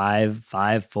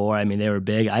 5-4. I mean, they were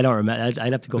big. I don't remember.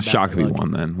 I'd have to go back. Shakopee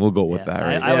won then. We'll go with that.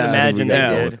 Right? I would imagine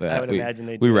they did. I would imagine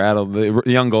they did. We rattled. The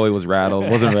young goalie was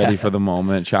rattled. Wasn't ready for the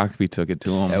moment. Shakopee took it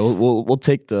to him. Yeah, we'll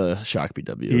take the Shakopee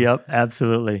W. Yep,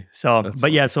 absolutely. So,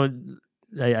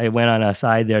 I went on a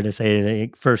side there to say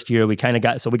the first year we kind of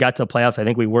got to the playoffs. I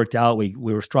think we worked out. We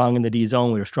were strong in the D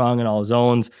zone. We were strong in all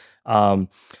zones.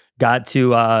 Got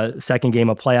to second game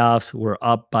of playoffs. We're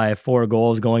up by 4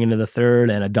 goals going into the third,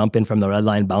 and a dump in from the red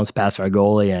line bounced past our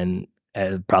goalie, and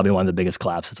probably one of the biggest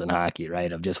collapses in hockey,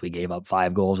 right? Of just we gave up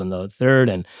 5 goals in the third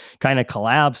and kind of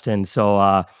collapsed. And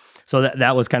so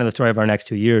that was kind of the story of our next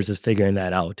 2 years, is figuring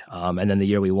that out. And then the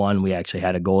year we won, we actually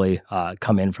had a goalie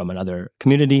come in from another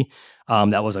community.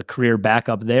 That was a career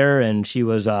backup there, and she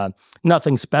was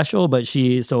nothing special, but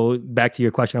so back to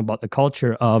your question about the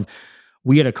culture of,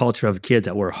 we had a culture of kids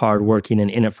that were hardworking and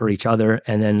in it for each other.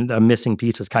 And then the missing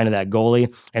piece was kind of that goalie.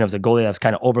 And it was a goalie that was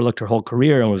kind of overlooked her whole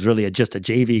career and was really just a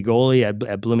JV goalie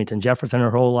at Bloomington Jefferson her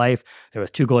whole life. There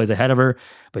was 2 goalies ahead of her,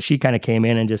 but she kind of came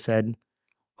in and just said,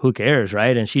 who cares,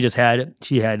 right? And she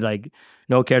had like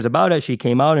no cares about it. She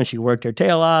came out and she worked her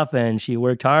tail off and she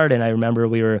worked hard. And I remember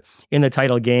we were in the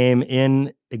title game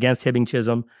against Hibbing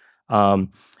Chisholm.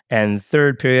 And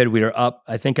third period, we were up,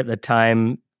 I think at the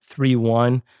time,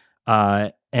 3-1.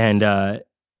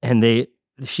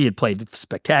 She had played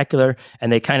spectacular,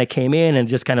 and they kind of came in and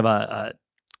just kind of a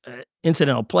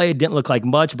incidental play. It didn't look like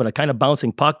much, but a kind of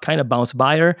bouncing puck kind of bounced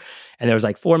by her. And there was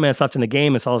like 4 minutes left in the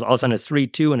game, and so all of a sudden it's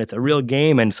 3-2, and it's a real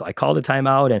game. And so I called a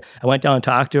timeout, and I went down and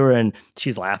talked to her, and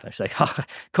she's laughing. She's like, oh,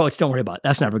 Coach, don't worry about it.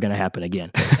 That's never going to happen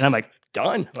again. And I'm like,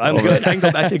 done. I'm good. I can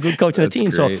go back to good coaching the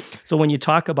team. Great. So when you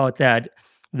talk about that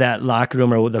locker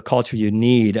room or the culture you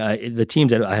need, the teams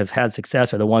that have had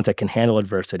success are the ones that can handle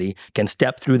adversity, can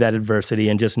step through that adversity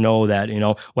and just know that,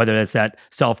 whether it's that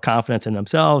self-confidence in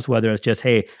themselves, whether it's just,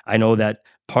 hey, I know that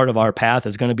part of our path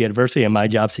is going to be adversity and my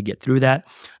job's to get through that.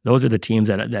 Those are the teams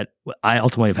that I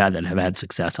ultimately have had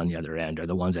success on the other end, are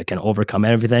the ones that can overcome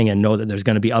everything and know that there's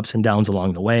going to be ups and downs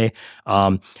along the way.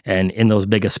 And in those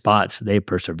biggest spots, they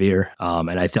persevere.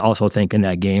 And I also think in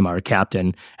that game, our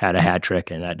captain had a hat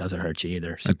trick, and that doesn't hurt you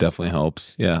either. So. It definitely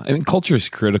helps. Yeah. I mean, culture is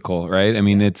critical, right? I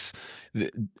mean,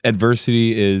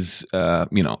 adversity is,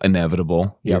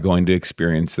 inevitable. Yep. You're going to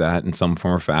experience that in some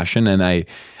form or fashion. And I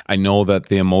know that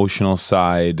the emotional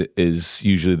side is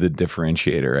usually the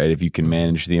differentiator, right? If you can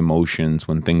manage the emotions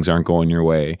when things aren't going your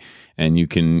way, and you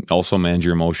can also manage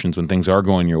your emotions when things are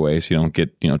going your way, so you don't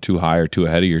get too high or too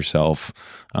ahead of yourself.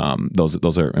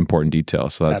 Those are important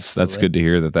details. So that's good to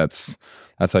hear that's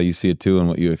how you see it too, and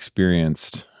what you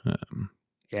experienced.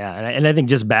 Yeah, and I think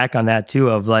just back on that too,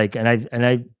 of like, and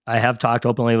I have talked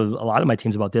openly with a lot of my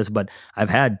teams about this, but I've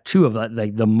had 2 of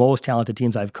the most talented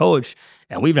teams I've coached,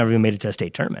 and we've never even made it to a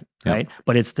state tournament, right?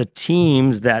 But it's the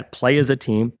teams that play as a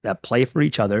team, that play for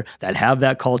each other, that have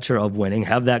that culture of winning,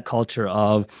 have that culture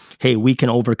of, hey, we can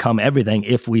overcome everything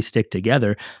if we stick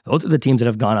together. Those are the teams that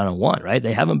have gone on and won, right?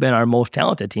 They haven't been our most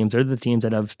talented teams. They're the teams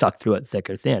that have stuck through it thick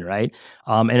or thin, right?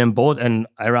 And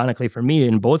ironically for me,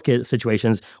 in both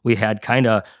situations, we had kind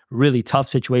of really tough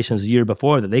situations the year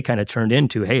before that they kind of turned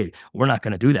into, hey, we're not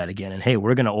going to do that again, and hey,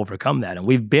 we're going to overcome that. And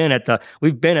we've been at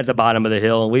the bottom of the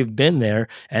hill, and we've been there,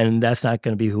 and that's not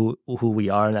going to be who we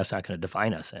are, and that's not going to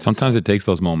define us. And sometimes it takes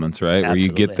those moments, right? Absolutely. Where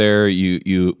you get there,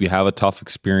 you have a tough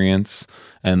experience,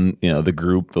 and the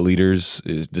group, the leaders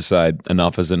decide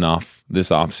enough is enough. This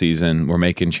off season, we're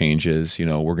making changes.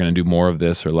 We're going to do more of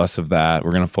this or less of that.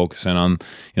 We're going to focus in on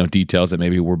details that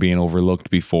maybe were being overlooked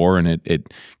before, and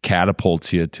it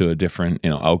catapults you to a different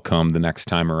outcome the next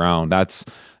time around. That's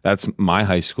my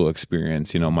high school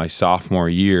experience. My sophomore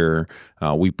year,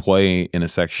 we play in a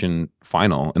section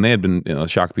final, and they had been the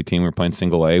Shakopee team. We were playing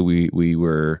single A. We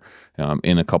were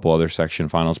in a couple other section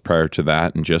finals prior to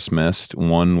that, and just missed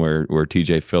one where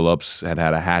TJ Phillips had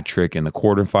a hat trick in the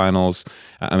quarterfinals.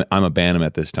 I'm a Bantam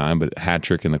at this time, but hat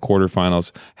trick in the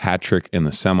quarterfinals, hat trick in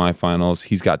the semifinals.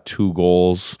 He's got 2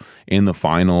 goals in the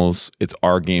finals. It's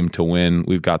our game to win.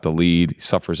 We've got the lead. He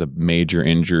suffers a major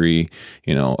injury.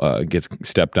 Gets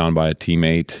stepped on by a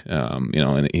teammate.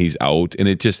 And he's out. And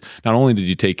it just, not only did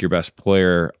you take your best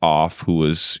player off, who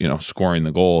was scoring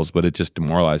the goals, but it just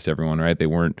demoralized everyone. Right? They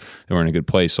weren't in a good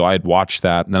place. So I had watched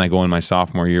that. And then I go in my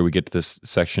sophomore year. We get to this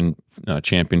section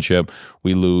championship.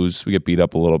 We lose. We get beat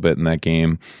up a little bit in that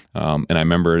game. And I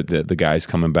remember the guys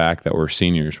coming back that were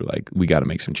seniors were like, we got to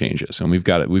make some changes, and we've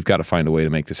got to find a way to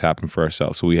make this happen for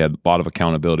ourselves. So we had a lot of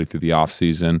accountability through the off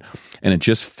season, and it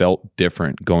just felt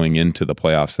different going into the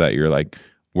playoffs that year. Like,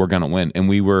 we're going to win. And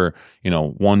we were,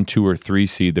 1, 2, or 3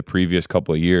 seed the previous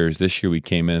couple of years. This year we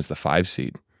came in as the 5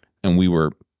 seed, and we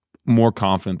were more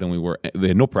confident than we were. They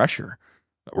had no pressure.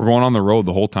 We're going on the road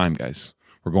the whole time, guys.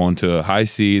 We're going to a high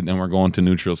seed, then we're going to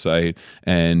neutral site,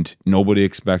 and nobody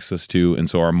expects us to. And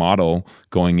so our motto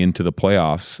going into the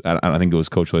playoffs, I think it was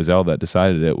Coach Loisel that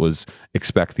decided it, was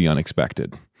expect the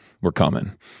unexpected. We're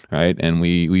coming, right? And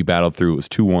we battled through. It was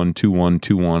 2-1, 2-1,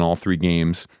 2-1, all 3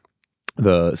 games.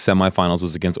 The semifinals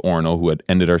was against Orono, who had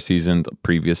ended our season the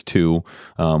previous 2,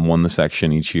 won the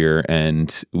section each year,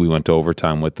 and we went to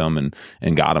overtime with them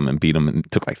and got them and beat them. And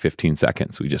it took like 15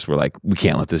 seconds. We just were like, we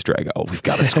can't let this drag out. We've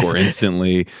got to score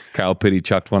instantly. Kyle Pitty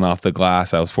chucked one off the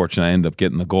glass. I was fortunate I ended up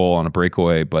getting the goal on a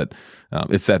breakaway, but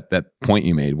it's that point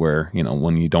you made where,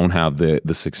 when you don't have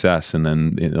the success, and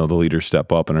then the leaders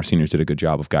step up, and our seniors did a good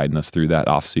job of guiding us through that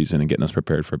off season and getting us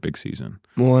prepared for a big season.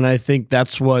 Well, and I think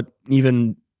that's what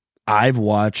even I've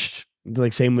watched,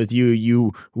 like same with you.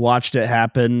 You watched it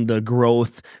happen, the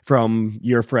growth from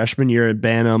your freshman year at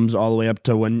Bantams all the way up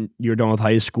to when you're done with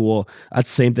high school. That's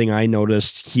the same thing I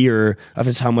noticed here of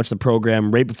just how much the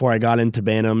program, right before I got into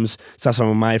Bantams, saw some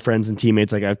of my friends and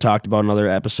teammates, like I've talked about in other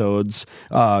episodes,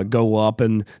 go up,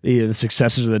 and the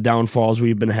successes or the downfalls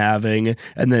we've been having,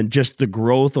 and then just the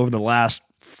growth over the last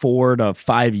 4 to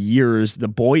 5 years, the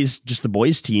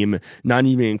boys team, not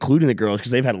even including the girls,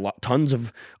 because they've had tons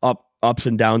of ups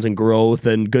and downs and growth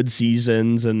and good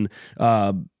seasons, and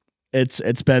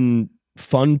it's been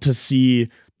fun to see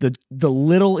the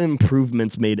little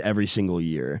improvements made every single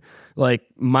year. Like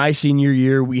my senior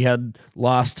year, we had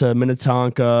lost to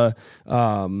Minnetonka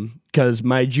because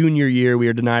my junior year we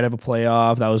were denied of a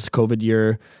playoff. That was COVID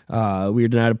year. We were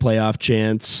denied a playoff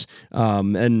chance,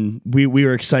 and we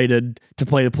were excited to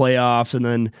play the playoffs, and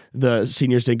then the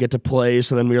seniors didn't get to play.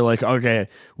 So then we were like, okay,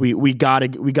 we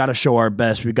gotta show our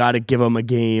best. We gotta give them a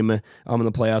game in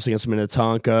the playoffs against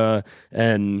Minnetonka,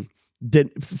 and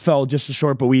fell just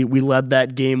short, but we led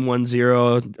that game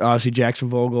 1-0. Obviously, Jackson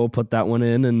Vogel put that one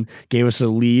in and gave us a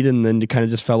lead, and then it kind of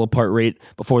just fell apart right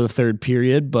before the third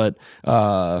period. But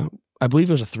I believe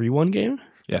it was a 3-1 game.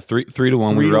 Yeah,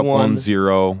 3-1. We were up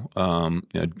 1-0.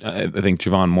 I think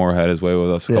Javon Moore had his way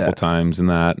with us a couple times in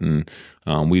that, and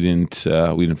we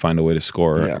didn't find a way to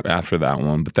score after that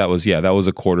one. But that was a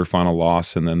quarterfinal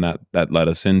loss, and then that led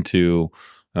us into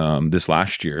this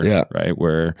last year, right?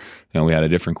 Where we had a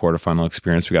different quarterfinal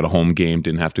experience. We got a home game,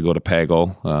 didn't have to go to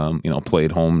Pagel.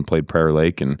 Played home and played Prairie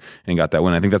Lake and got that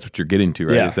win. I think that's what you're getting to,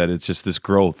 right? Yeah. Is that it's just this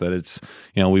growth that it's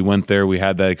we went there, we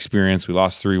had that experience, we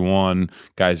lost 3-1.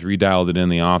 Guys redialed it in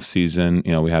the off season.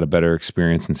 We had a better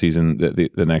experience in season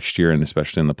the next year, and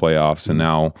especially in the playoffs. And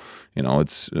now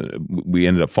it's we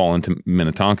ended up falling to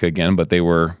Minnetonka again, but they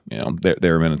were they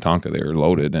were Minnetonka, they were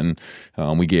loaded, and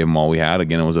we gave them all we had.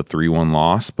 Again, it was a 3-1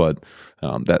 loss, but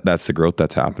that's the growth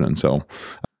that's happening. So,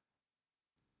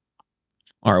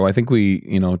 all right, well, I think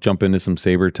we jump into some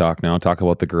Saber talk now. Talk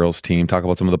about the girls team. Talk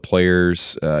about some of the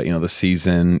players. The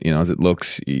season. As it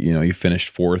looks. You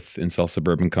finished 4th in South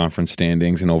Suburban Conference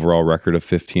standings, an overall record of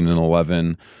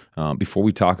 15-11. Before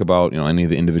we talk about any of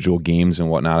the individual games and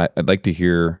whatnot, I'd like to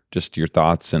hear just your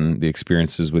thoughts and the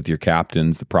experiences with your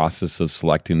captains, the process of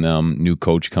selecting them, new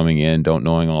coach coming in, don't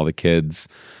knowing all the kids.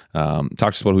 Talk to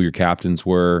us about who your captains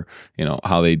were,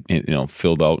 how they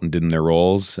filled out and did in their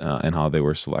roles, and how they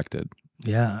were selected.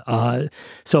 Yeah.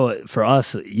 So for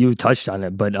us, you touched on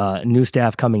it, but new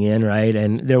staff coming in, right?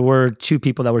 And there were 2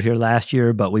 people that were here last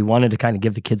year, but we wanted to kind of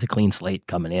give the kids a clean slate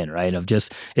coming in, right? Of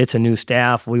just, it's a new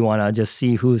staff. We want to just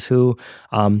see who's who.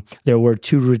 There were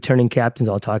 2 returning captains.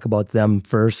 I'll talk about them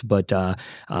first, but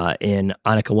in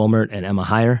Annika Wilmert and Emma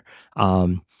Heyer.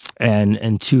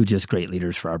 And 2 just great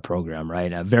leaders for our program,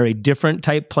 right? Very different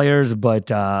type players,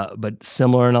 but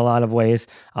similar in a lot of ways.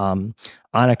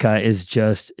 Annika is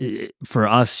just, for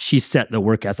us, she set the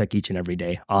work ethic each and every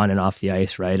day, on and off the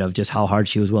ice, right? Of just how hard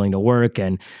she was willing to work.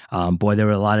 And boy, there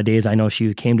were a lot of days I know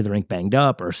she came to the rink banged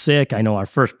up or sick. I know our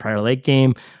first Prairie Lake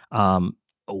game,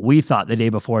 we thought the day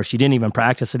before, she didn't even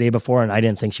practice the day before, and I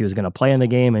didn't think she was going to play in the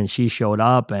game, and she showed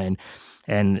up, and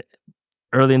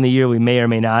early in the year, we may or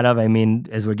may not have. I mean,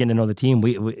 as we're getting to know the team,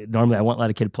 we normally I won't let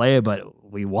a kid play, but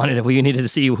we needed to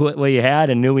see what you had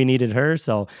and knew we needed her.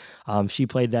 So she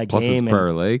played that plus game. Plus it's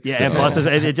Prairie Lake. Yeah, so. And plus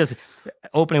it just,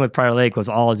 opening with Prairie Lake was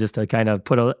all just to kind of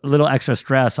put a little extra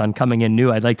stress on coming in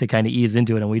new. I'd like to kind of ease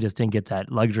into it, and we just didn't get that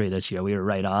luxury this year. We were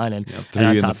right on. And threw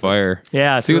you in the fire.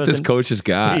 Yeah. See what this coach has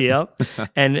got. Yep.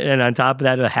 and on top of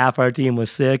that, half our team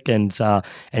was sick, and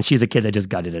she's a kid that just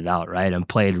gutted it out, right? And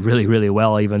played really, really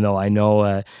well, even though I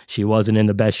know she wasn't in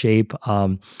the best shape.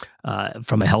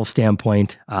 from a health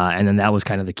standpoint. And then that was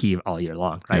kind of the key all year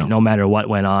long, right? Yeah. No matter what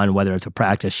went on, whether it's a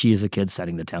practice, she's the kid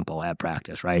setting the tempo at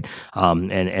practice, right?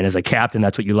 And as a captain,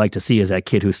 that's what you like to see, is that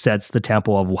kid who sets the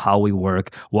tempo of how we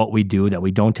work, what we do, that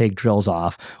we don't take drills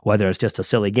off, whether it's just a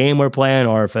silly game we're playing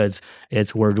or if it's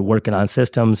we're working on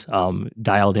systems,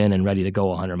 dialed in and ready to go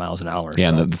 100 miles an hour. Yeah,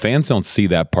 so. and the fans don't see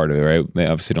that part of it, right? They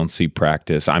obviously don't see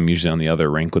practice. I'm usually on the other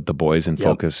rink with the boys in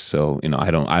focus, so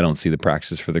I don't see the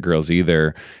practices for the girls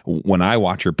either. When I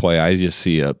watch her play, I just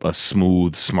see a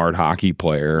smooth, smart hockey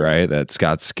player, right? That's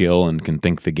got skill and can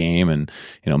think the game, and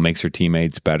makes her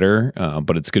teammates better.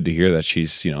 But it's good to hear that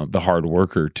she's the hard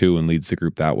worker too, and leads the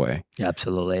group that way. Yeah,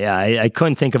 absolutely. Yeah, I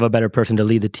couldn't think of a better person to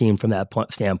lead the team from that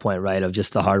standpoint, right? Of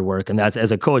just the hard work, and that's,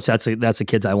 as a coach, that's the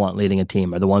kids I want leading a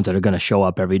team, are the ones that are going to show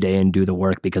up every day and do the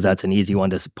work, because that's an easy one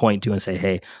to point to and say,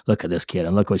 hey, look at this kid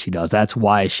and look what she does. That's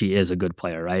why she is a good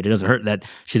player, right? It doesn't hurt that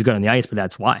she's good on the ice, but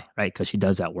that's why, right? Because she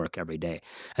does that work every day.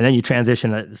 And then you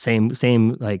transition the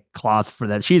same like cloth for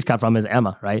that she's cut from is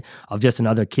Emma, right? Of just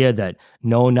another kid that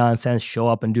no nonsense, show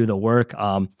up and do the work.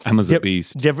 Emma's a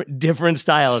beast. Different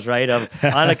styles, right? Of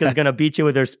Annika's going to beat you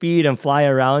with her speed and fly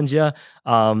around you.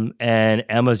 And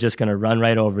Emma's just going to run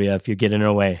right over you if you get in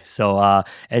her way. So,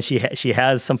 and she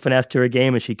has some finesse to her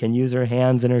game, and she can use her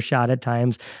hands in her shot at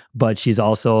times, but she's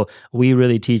also, we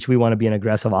really teach, we want to be an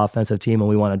aggressive offensive team, and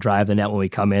we want to drive the net when we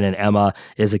come in. And Emma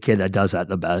is a kid that does that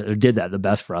the best, or did that the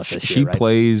best for us this year. She right?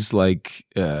 plays like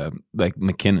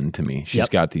McKinnon to me. She's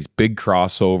got these big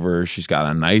crossovers. She's got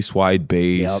a nice wide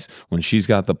base. When she's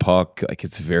got the puck, like,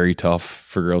 it's very tough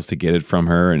for girls to get it from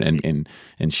her, and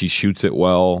she shoots it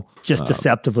well. Just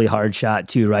deceptively hard shot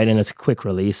too, right? And it's a quick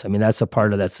release. I mean, that's a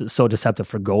part of that's so deceptive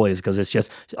for goalies, because it's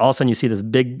just all of a sudden you see this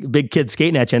big kid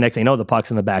skating at you, and next thing you know, the puck's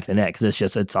in the back of the net, because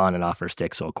it's on and off her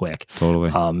stick so quick.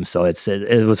 Totally. So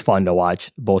it was fun to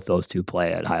watch both those two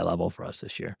play at high level for us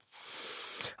this year.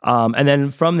 And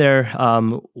then from there,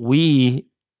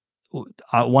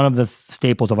 one of the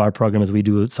staples of our program is we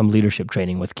do some leadership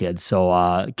training with kids.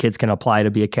 So kids can apply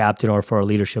to be a captain or for a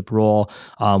leadership role.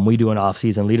 We do an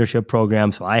off-season leadership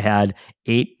program. So I had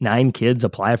 8-9 kids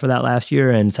apply for that last year,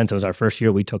 and since it was our first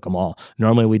year, we took them all.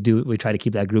 Normally we try to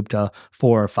keep that group to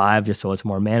 4 or 5 just so it's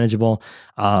more manageable.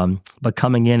 But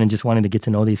coming in and just wanting to get to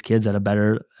know these kids at a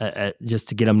better, just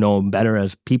to get them know them better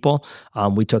as people,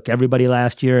 we took everybody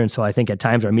last year, and so I think at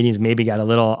times our meetings maybe got a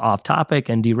little off topic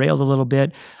and derailed a little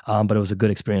bit. But it was a good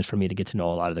experience for me to get to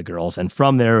know a lot of the girls. And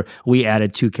from there, we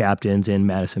added 2 captains in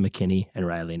Madison McKinney and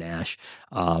Riley Nash.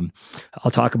 I'll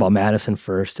talk about Madison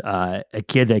first. A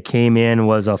kid that came in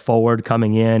was a forward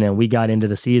coming in, and we got into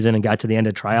the season and got to the end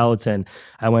of tryouts, and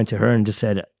I went to her and just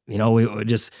said,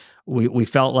 we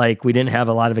felt like we didn't have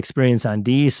a lot of experience on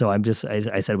D, so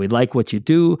I said, we like what you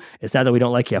do. It's not that we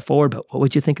don't like you at forward, but what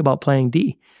would you think about playing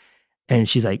D? And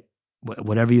she's like,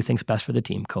 whatever you think's best for the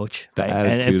team, coach. Right?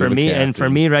 And for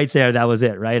me right there, that was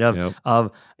it, right? And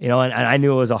I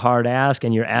knew it was a hard ask,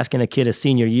 and you're asking a kid a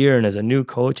senior year, and as a new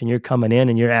coach, and you're coming in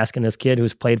and you're asking this kid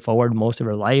who's played forward most of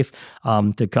her life,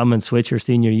 to come and switch her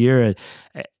senior year. And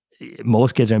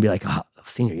most kids are gonna be like, oh,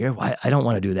 senior year? Why? I don't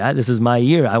want to do that. This is my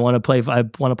year. I want to play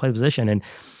the position. And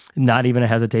not even a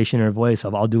hesitation in her voice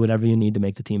of, I'll do whatever you need to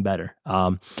make the team better.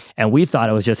 And we thought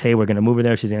it was just, hey, we're going to move her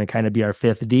there. She's going to kind of be our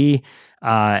 5th D.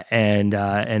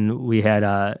 And we had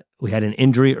an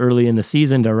injury early in the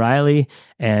season to Riley,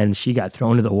 and she got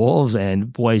thrown to the Wolves,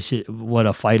 and boy, what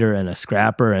a fighter and a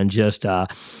scrapper, and just,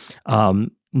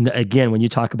 again, when you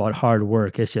talk about hard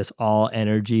work, it's just all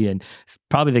energy, and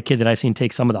probably the kid that I've seen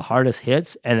take some of the hardest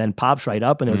hits and then pops right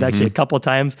up. And there was actually a couple of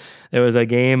times, there was a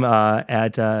game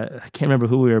at, I can't remember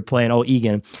who we were playing. Oh,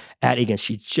 Egan. At Egan,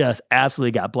 she just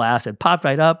absolutely got blasted, popped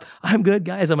right up. I'm good,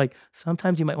 guys. I'm like,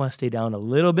 sometimes you might want to stay down a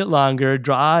little bit longer,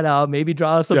 draw it out, maybe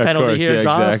draw some penalty here,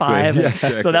 draw a 5.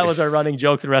 Exactly. So that was our running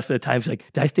joke the rest of the time. She's like,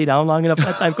 did I stay down long enough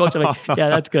that time, coach? I'm like, yeah,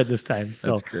 that's good this time.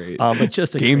 So, that's great. But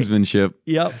just gamesmanship.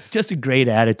 Just a great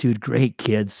attitude, great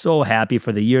kid. So happy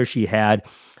for the year she had.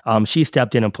 She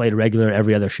stepped in and played regular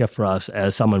every other shift for us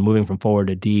as someone moving from forward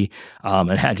to D,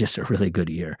 and had just a really good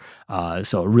year.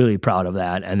 So really proud of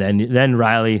that. And then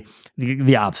Riley,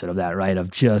 the opposite of that, right?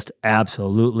 Of just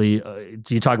absolutely,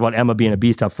 you talk about Emma being a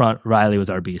beast up front. Riley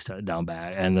was our beast down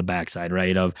back and the backside,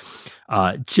 right? Of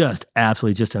just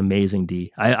absolutely just amazing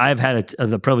D. I've had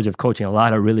the privilege of coaching a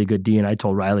lot of really good D, and I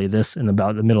told Riley this in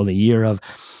about the middle of the year of,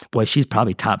 boy, she's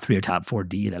probably top 3 or top 4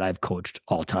 D that I've coached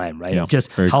all time, right? Yeah,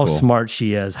 just how smart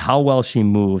she is, how well she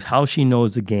moves, how she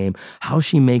knows the game, how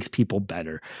she makes people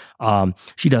better.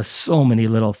 She does so many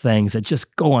little things that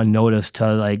just go unnoticed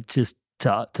to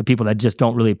to people that just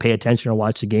don't really pay attention or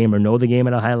watch the game or know the game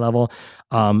at a high level.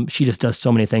 She just does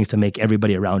so many things to make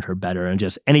everybody around her better. And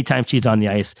just anytime she's on the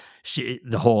ice,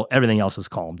 everything else is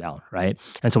calmed down, right?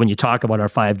 And so when you talk about our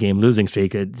 5-game losing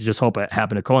streak, just hope it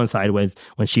happened to coincide with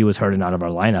when she was hurt and out of our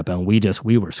lineup, and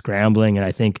we were scrambling. And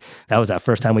I think that was that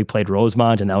first time we played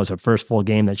Rosemont, and that was her first full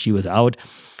game that she was out.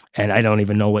 And I don't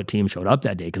even know what team showed up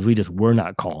that day because we just were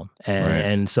not calm.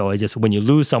 And so it just, when you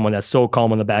lose someone that's so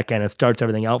calm on the back end and starts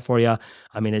everything out for you,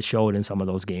 I mean, it showed in some of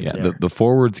those games. Yeah, the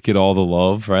forwards get all the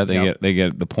love, right? They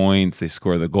get the points, they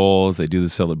score the goals, they do the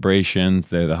celebrations,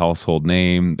 they're the household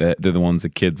name, they're the ones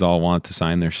that kids all want to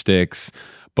sign their sticks.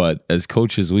 But as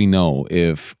coaches, we know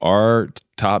if our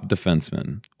top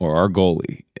defenseman or our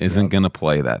goalie isn't going to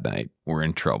play that night, we're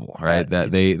in trouble, right?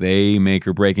 That they make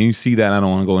or break, and you see that. I don't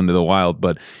want to go into the wild,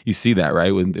 but you see that,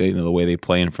 right? With the way they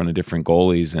play in front of different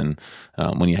goalies, and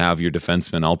when you have your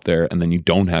defenseman out there, and then you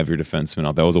don't have your defenseman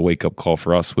out. That was a wake up call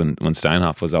for us when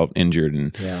Steinhoff was out injured,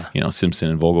 and Simpson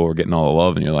and Vogel were getting all the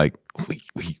love, and you're like,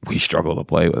 we struggle to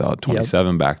play without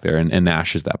 27 back there, and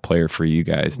Nash is that player for you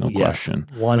guys, no question.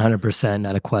 100%,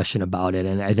 not a question about it.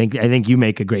 And I think you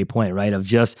make a great point, right? Of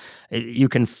just, you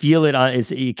can feel it on.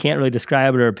 You can't really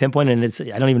describe it or pinpoint it.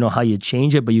 And I don't even know how you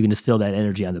change it, but you can just feel that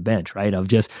energy on the bench, right? Of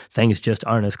just things just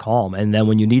aren't as calm. And then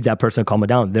when you need that person to calm it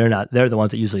down, they're the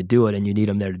ones that usually do it, and you need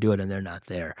them there to do it, and they're not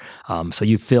there. So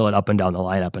you feel it up and down the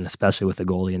lineup, and especially with the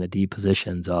goalie in the D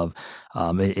positions of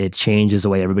it changes the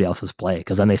way everybody else's play,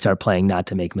 because then they start playing not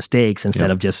to make mistakes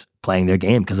instead of just playing their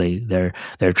game because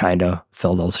they're trying to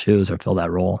fill those shoes or fill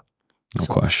that role. No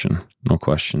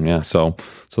question. Yeah. So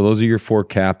those are your 4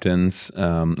 captains.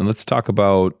 And let's talk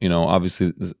about,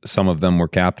 obviously some of them were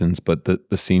captains, but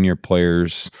the senior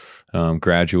players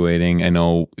graduating. I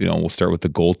know, we'll start with the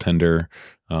goaltender,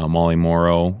 Molly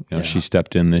Morrow. She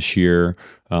stepped in this year.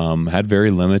 Had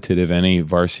very limited, if any,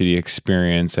 varsity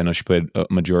experience. I know she played a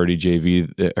majority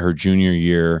JV her junior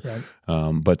year,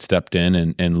 but stepped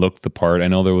in and looked the part. I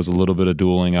know there was a little bit of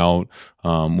dueling out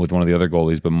with one of the other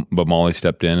goalies, but Molly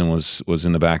stepped in and was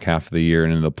in the back half of the year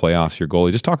and in the playoffs. Your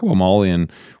goalie. Just talk about Molly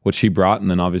and what she brought, and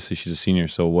then obviously she's a senior,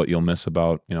 so what you'll miss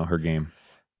about her game.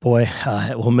 Boy,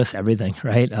 we'll miss everything,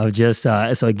 right?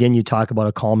 So again, you talk about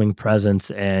a calming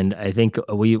presence, and I think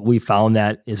we found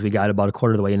that as we got about a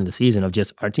quarter of the way into the season of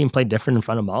just our team played different in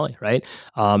front of Molly, right?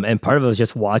 And part of it was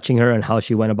just watching her and how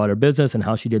she went about her business and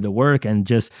how she did the work, and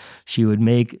just she would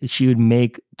make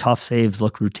tough saves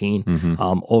look routine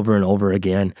over and over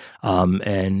again,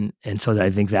 and so I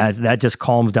think that just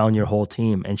calms down your whole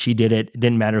team. And she did it. It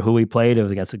didn't matter who we played. It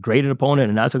was against a great opponent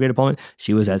and not so great opponent.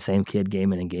 She was that same kid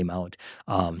game in and game out.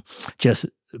 Just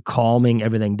calming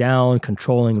everything down,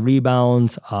 controlling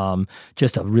rebounds,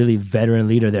 just a really veteran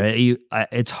leader there.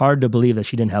 It's hard to believe that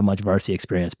she didn't have much varsity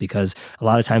experience, because a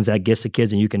lot of times that gets the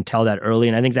kids, and you can tell that early.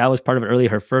 And I think that was part of it early.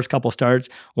 Her first couple starts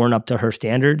weren't up to her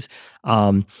standards.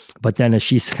 But then as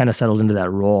she's kind of settled into that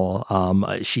role,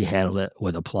 she handled it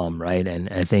with aplomb, right? And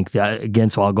I think that, again,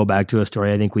 so I'll go back to a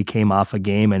story. I think we came off a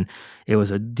game, and it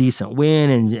was a decent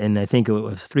win, and I think it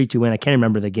was 3-2 win. I can't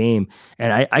remember the game.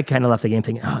 And I kind of left the game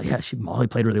thinking, oh yeah, Molly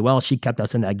played really well. She kept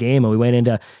us in that game. And we went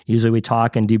into, usually we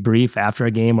talk and debrief after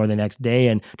a game or the next day,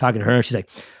 and talking to her, and she's like,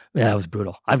 yeah, that was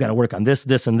brutal. I've got to work on this,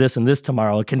 and this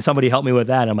tomorrow. Can somebody help me with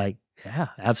that? I'm like, yeah,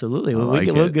 absolutely. We'll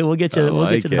get you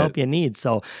the help you need.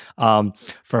 So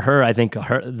for her, I think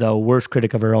the worst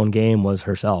critic of her own game was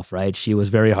herself, right? She was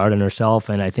very hard on herself,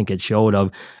 and I think it showed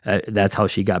of that's how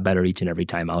she got better each and every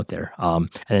time out there. And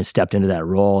then stepped into that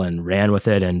role and ran with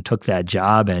it and took that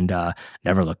job and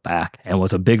never looked back, and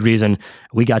was a big reason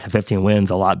we got to 15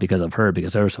 wins a lot because of her,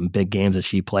 because there were some big games that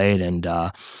she played, and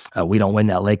we don't win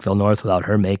that Lakeville North without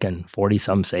her making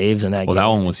 40-some saves in that game. Well, that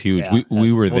one was huge. Yeah,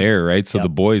 we were there, right? So the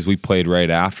boys, we played right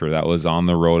after. That was on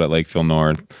the road at Lakeville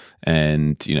North,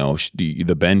 and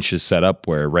the bench is set up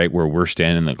where we're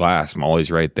standing in the glass. Molly's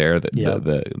right there.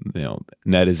 The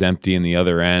net is empty in the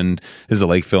other end. This is a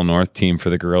Lakeville North team for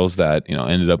the girls that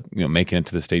ended up making it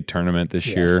to the state tournament this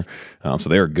year. So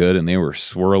they were good, and they were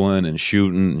swirling and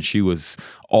shooting, and she was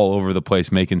all over the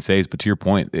place making saves. But to your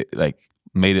point,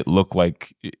 made it look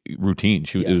like routine.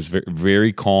 It was very,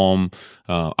 very calm.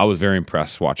 I was very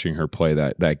impressed watching her play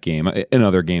that game, in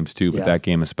other games too, but that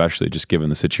game especially, just given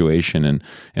the situation and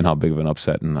how big of an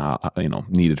upset and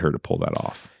needed her to pull that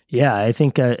off. Yeah, I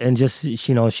think, and just,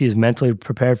 she's mentally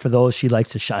prepared for those. She likes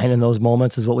to shine in those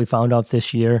moments is what we found out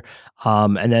this year.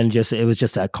 And then it was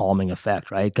just that calming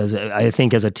effect, right? Because I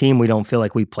think as a team, we don't feel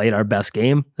like we played our best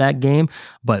game that game,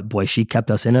 but boy, she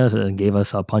kept us in us and gave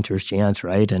us a puncher's chance,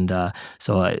 right? And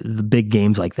so the big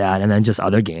games like that, and then just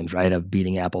other games, right, of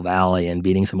beating Apple Valley and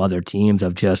beating some other teams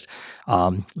of just,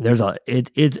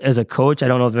 it's as a coach, I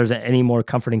don't know if there's any more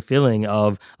comforting feeling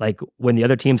of like when the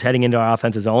other team's heading into our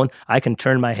offensive zone, I can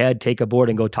turn my head, take a board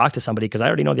and go talk to somebody because I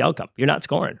already know the outcome. You're not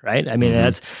scoring, right? I mean,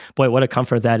 that's, boy, what a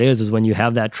comfort that is when you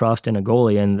have that trust in a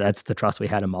goalie, and that's the trust we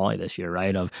had in Molly this year,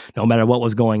 right? Of no matter what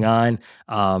was going on,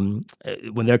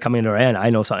 when they're coming to our end, I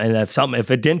know something, and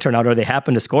if it didn't turn out or they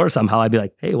happened to score somehow, I'd be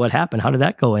like, hey, what happened? How did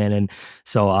that go in? And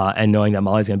so, and knowing that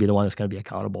Molly's going to be the one that's going to be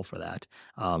accountable for that.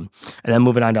 And then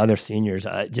moving on to other seniors,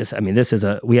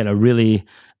 we had a really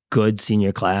good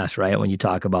senior class, right? When you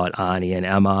talk about Ani and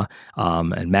Emma,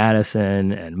 and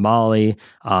Madison and Molly,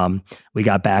 we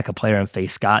got back a player in Faye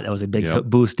Scott. That was a big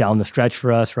boost down the stretch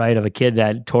for us, right? Of a kid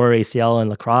that tore ACL in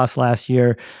lacrosse last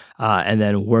year, and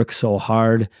then worked so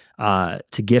hard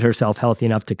to get herself healthy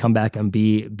enough to come back and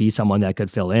be someone that could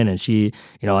fill in. And she,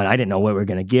 and I didn't know what we were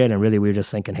going to get. And really, we were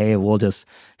just thinking, hey,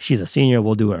 she's a senior,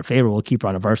 we'll do her a favor, we'll keep her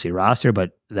on a varsity roster.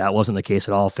 But that wasn't the case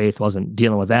at all. Faith wasn't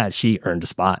dealing with that. She earned a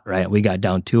spot, right? We got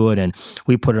down to it, and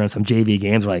we put her in some JV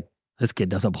games. We're like, this kid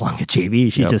doesn't belong at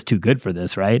JV. She's just too good for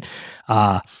this, right?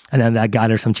 And then that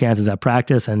got her some chances at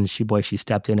practice, and she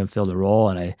stepped in and filled a role.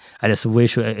 And I just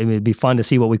wish it'd be fun to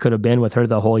see what we could have been with her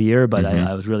the whole year, but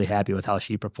I was really happy with how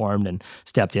she performed and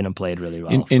stepped in and played really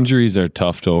well. Injuries are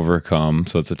tough to overcome,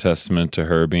 so it's a testament to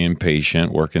her being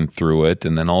patient, working through it,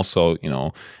 and then also,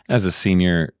 as a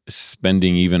senior,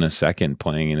 spending even a second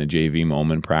playing in a JV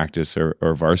moment practice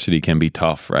or varsity can be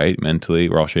tough, right? Mentally,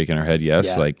 we're all shaking our head,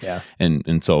 yes.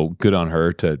 And so good on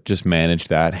her to just manage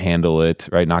that, handle it,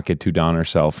 right? Not get too down on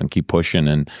herself and keep pushing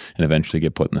and eventually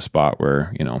get put in the spot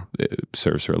where, it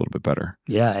serves her a little bit better.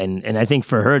 Yeah. And I think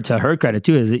for her, to her credit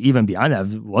too, is even beyond that,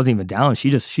 it wasn't even down. She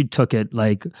took it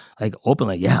like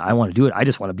openly. Yeah, I want to do it. I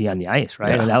just want to be on the ice,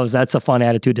 right? Yeah. And that's a fun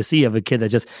attitude to see of a kid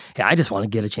that I just want to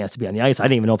get a chance to be on the ice. I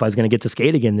didn't even know if I was going to get to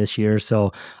skate again this year.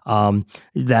 So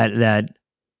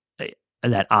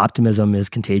that optimism is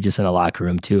contagious in a locker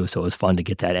room too. So it was fun to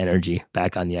get that energy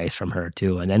back on the ice from her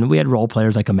too. And then we had role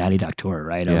players like a Maddie Doctor,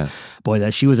 right? Yes.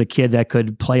 That she was a kid that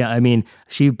could play. I mean,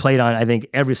 she played on, I think,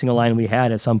 every single line we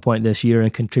had at some point this year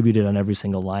and contributed on every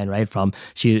single line, right? If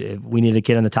we needed a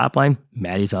kid on the top line,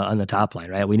 Maddie's on the top line,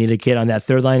 right? We needed a kid on that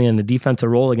third line in the defensive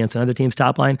role against another team's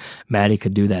top line. Maddie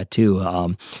could do that too.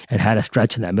 And had a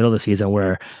stretch in that middle of the season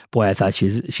where, boy, I thought she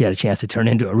had a chance to turn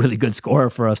into a really good scorer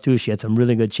for us too. She had some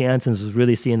really good chances, was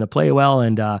really seeing the play well,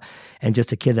 and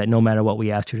just a kid that no matter what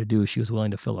we asked her to do, she was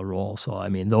willing to fill a role. So I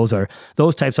mean, those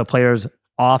types of players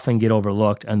often get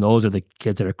overlooked, and those are the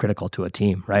kids that are critical to a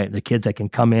team, right? The kids that can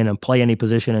come in and play any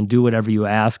position and do whatever you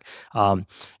ask. A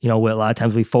lot of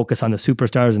times we focus on the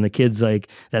superstars and the kids like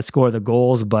that score the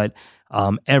goals, but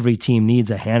every team needs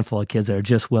a handful of kids that are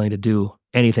just willing to do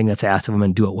anything that's asked of them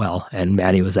and do it well. And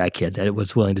Maddie was that kid that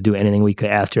was willing to do anything we could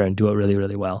ask her and do it really,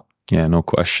 really well. Yeah, no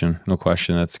question.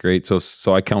 That's great.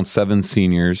 So I count 7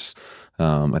 seniors.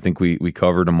 I think we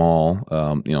covered them all.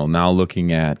 Now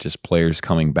looking at just players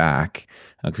coming back,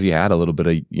 because you had a little bit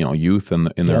of youth in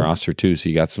the roster too. So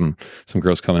you got some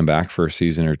girls coming back for a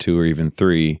season or 2 or even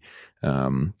 3.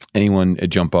 Anyone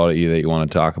jump out at you that you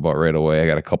want to talk about right away? I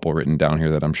got a couple written down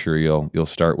here that I'm sure you'll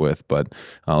start with, but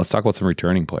let's talk about some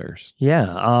returning players.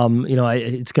 Yeah.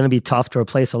 It's going to be tough to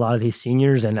replace a lot of these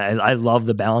seniors, and I love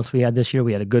the balance we had this year.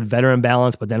 We had a good veteran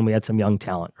balance, but then we had some young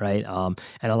talent, right?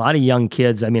 And a lot of young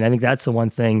kids. I mean, I think that's the one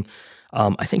thing.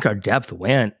 I think our depth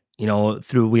went,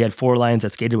 we had 4 lines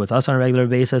that skated with us on a regular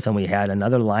basis, and we had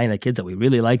another line of kids that we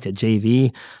really liked at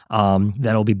JV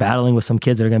that'll be battling with some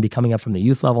kids that are going to be coming up from the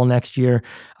youth level next year.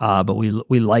 But we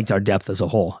liked our depth as a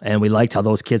whole, and we liked how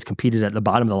those kids competed at the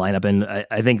bottom of the lineup. And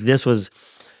I think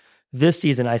this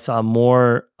season I saw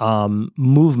more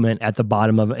movement at the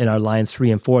bottom in our lines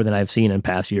 3 and 4 than I've seen in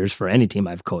past years for any team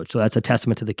I've coached. So that's a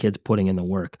testament to the kids putting in the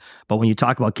work. But when you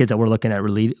talk about kids that we're looking at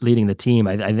leading the team,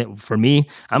 I think for me,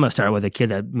 I'm going to start with a kid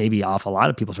that may be off a lot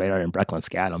of people's radar in Brecklin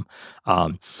Scadam.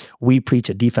 We preach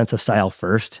a defensive style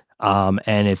first.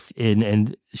 It's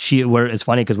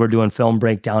funny because we're doing film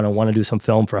breakdown and want to do some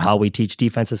film for how we teach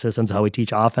defensive systems, how we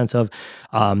teach offensive.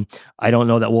 I don't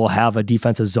know that we'll have a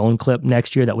defensive zone clip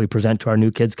next year that we present to our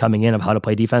new kids coming in of how to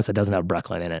play defense that doesn't have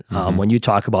Brecklin in it. When you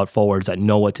talk about forwards that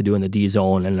know what to do in the D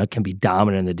zone and can be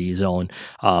dominant in the D zone,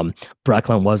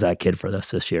 Brecklin was that kid for us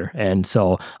this year. And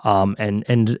so,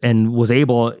 and was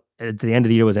able, at the end of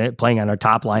the year was playing on our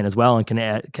top line as well and can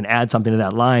add something to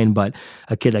that line, but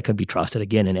a kid that could be trusted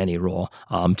again in any role.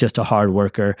 Just a hard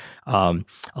worker, a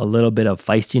little bit of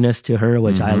feistiness to her,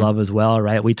 which I love as well,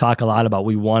 right? We talk a lot about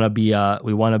we want to be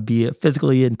a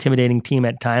physically intimidating team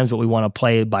at times, but we want to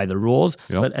play by the rules.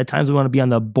 Yep. But at times we want to be on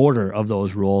the border of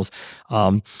those rules.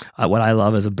 What I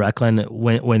love is Brecklin,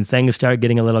 when things start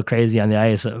getting a little crazy on the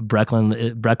ice,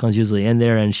 Brecklin's usually in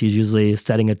there, and she's usually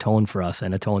setting a tone for us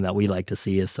and a tone that we like to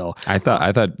see. So I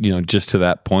thought just to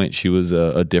that point, she was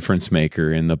a difference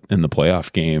maker in the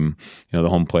playoff game, the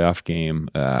home playoff game.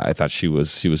 I thought she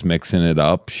was mixing it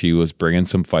up. She was bringing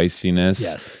some feistiness.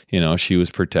 Yes. She was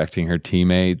protecting her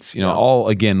teammates. All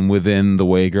again within the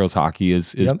way girls hockey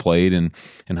is played and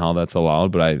how that's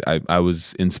allowed. But I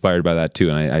was inspired by that too,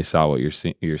 and I saw what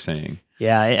you're saying.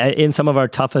 Yeah, in some of our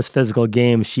toughest physical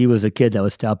games, she was a kid that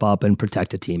would step up and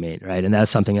protect a teammate, right? And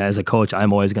that's something that as a coach,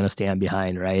 I'm always going to stand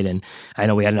behind, right? And I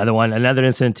know we had another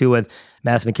incident too with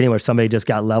Madison McKinney where somebody just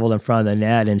got leveled in front of the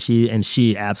net, and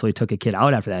she absolutely took a kid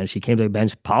out after that. And she came to the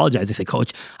bench, apologized. They said,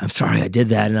 "Coach, I'm sorry I did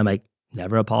that." And I'm like,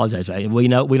 never apologize, right? We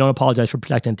don't apologize for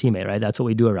protecting a teammate, right? That's what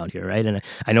we do around here, right? And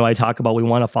I know I talk about we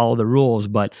want to follow the rules,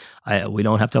 but we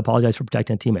don't have to apologize for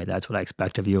protecting a teammate. That's what I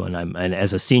expect of you. And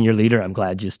as a senior leader, I'm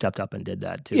glad you stepped up and did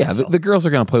that too. Yeah, so. the girls are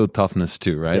going to play with toughness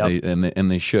too, right? Yep.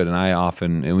 They should.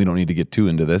 And we don't need to get too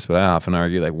into this, but I often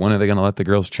argue, like, when are they going to let the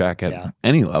girls check at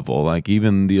any level, like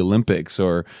even the Olympics,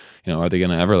 or are they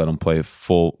going to ever let them play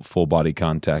full body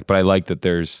contact? But I like that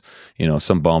there's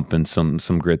some bump and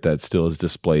some grit that still is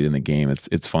displayed in the game.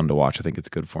 It's fun to watch. I think it's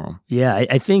good for them. Yeah,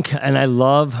 I think, and I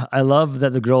love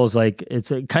that the girls, like, it's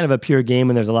a kind of a pure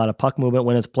game, and there's a lot of puck movement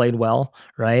when it's played well,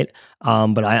 right?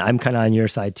 But I'm kind of on your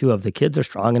side too. Of the kids are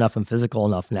strong enough and physical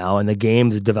enough now, and the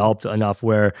game's developed enough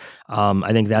where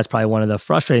I think that's probably one of the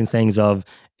frustrating things of.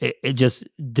 It just,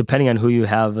 depending on who you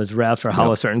have as refs or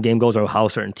how a certain game goes or how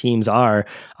certain teams are,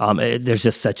 there's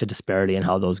just such a disparity in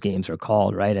how those games are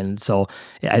called, right? And so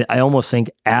I almost think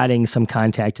adding some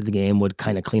contact to the game would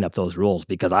kind of clean up those rules,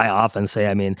 because I often say,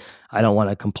 I don't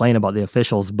want to complain about the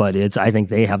officials, but I think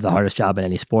they have the hardest job in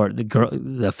any sport,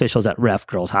 the officials that ref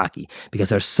girls hockey, because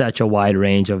there's such a wide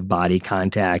range of body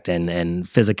contact and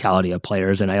physicality of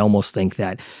players. And I almost think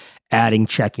that adding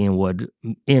checking would,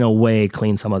 in a way,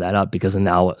 clean some of that up, because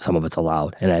now some of it's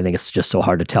allowed. And I think it's just so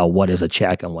hard to tell what is a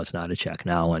check and what's not a check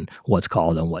now, and what's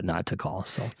called and what not to call.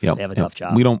 So they have a tough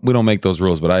job. We don't make those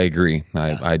rules, but I agree.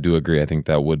 I do agree. I think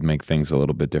that would make things a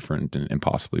little bit different and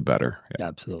possibly better. Yeah.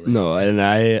 Absolutely. No, and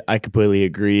I completely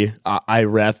agree. I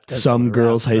reffed some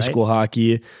girls' high school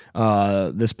hockey.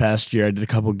 This past year, I did a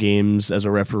couple games as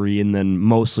a referee, and then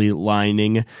mostly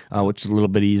lining, which is a little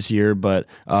bit easier. But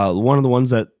one of the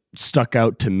ones that stuck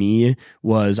out to me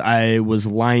was I was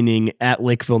lining at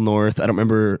Lakeville North. I don't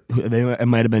remember, it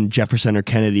might have been Jefferson or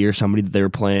Kennedy or somebody that they were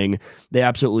playing. They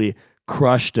absolutely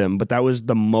crushed him, but that was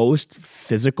the most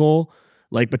physical,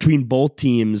 like, between both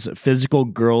teams, physical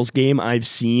girls game I've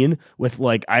seen, with,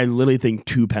 like, I literally think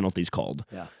 2 penalties called.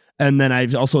 Yeah. And then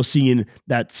I've also seen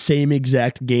that same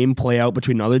exact game play out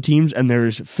between other teams, and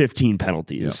there's 15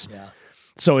 penalties. Yeah.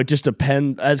 So it just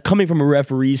depends, as coming from a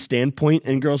referee standpoint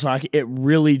in girls hockey, it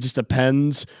really just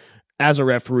depends as a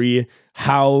referee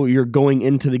how you're going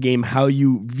into the game, how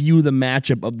you view the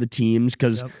matchup of the teams,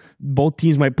 because both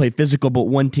teams might play physical, but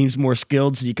one team's more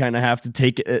skilled, so you kind of have to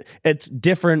take it. It's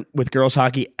different with girls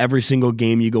hockey every single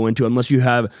game you go into, unless you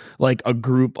have like a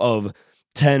group of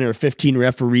 10 or 15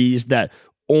 referees that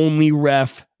only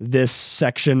ref this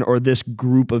section or this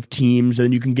group of teams,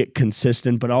 and you can get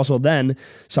consistent. But also then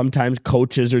sometimes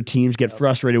coaches or teams get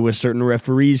frustrated with certain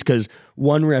referees because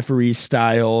one referee's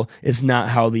style is not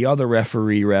how the other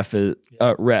referee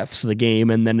refs the game,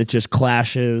 and then it just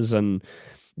clashes. And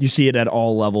you see it at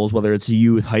all levels, whether it's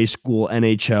youth, high school,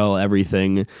 NHL,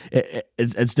 everything.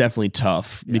 It's definitely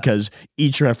tough because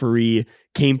each referee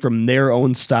came from their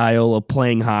own style of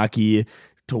playing hockey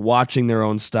to watching their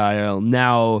own style,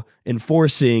 now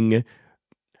enforcing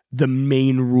the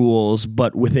main rules,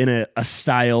 but within a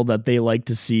style that they like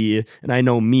to see. And I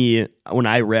know me, when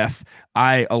I ref,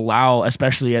 I allow,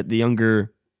 especially at the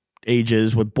younger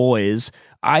ages with boys,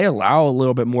 I allow a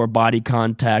little bit more body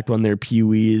contact when they're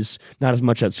peewees, not as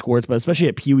much at squirts, but especially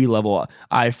at peewee level,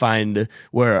 I find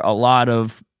where a lot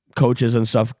of coaches and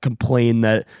stuff complain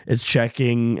that it's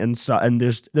checking and stuff, and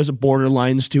there's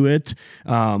borderlines to it,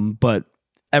 but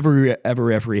every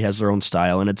referee has their own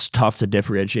style, and it's tough to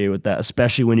differentiate with that,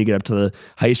 especially when you get up to the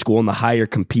high school and the higher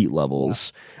compete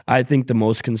levels. Yeah. I think the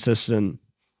most consistent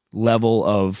level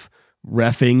of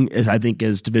reffing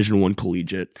is Division I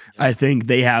collegiate. Yeah. I think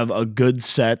they have a good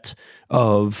set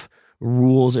of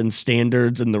rules and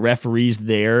standards, and the referees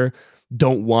there,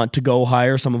 don't want to go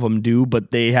higher. Some of them do,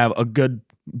 but they have a good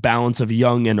balance of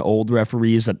young and old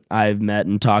referees that I've met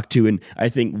and talked to. And I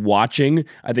think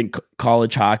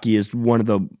college hockey is one of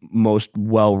the most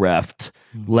well-reffed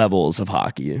levels of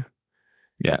hockey.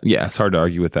 Yeah, it's hard to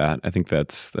argue with that. I think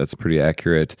that's pretty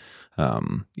accurate.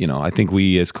 I think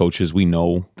we as coaches, we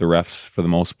know the refs for the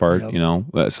most part.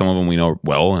 Yep. Some of them we know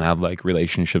well and have like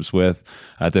relationships with.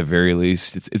 At the very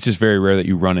least, it's just very rare that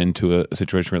you run into a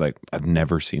situation where like, I've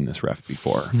never seen this ref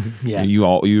before. Yeah, you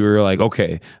were like,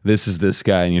 okay, this is this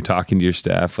guy, and you're talking to your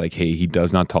staff like, hey, he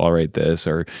does not tolerate this,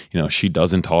 or she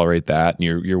doesn't tolerate that, and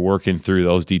you're working through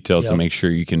those details to make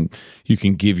sure you can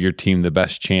give your team the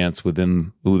best chance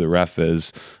within who the ref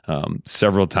is.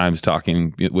 Several times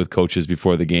talking with coaches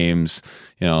before the games,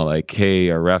 like, hey,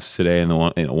 our refs today, and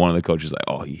one of the coaches like,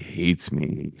 oh, he hates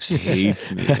me.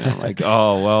 And I'm like,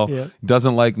 oh, well,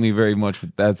 doesn't like me very much,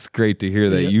 but that's great to hear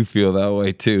that you feel that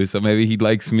way too. So maybe he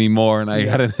likes me more, and I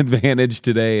got an advantage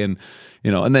today. And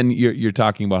and then you're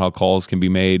talking about how calls can be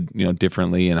made,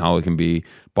 differently, and how it can be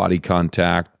body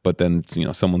contact. But then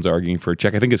someone's arguing for a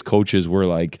check. I think as coaches, we're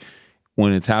like,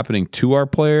 when it's happening to our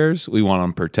players, we want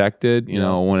them protected.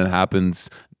 When it happens,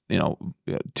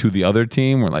 to the other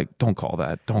team, we're like, don't call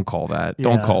that. Don't call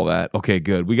that. Okay,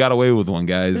 good. We got away with one,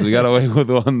 guys. We got away with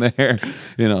one there.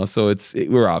 So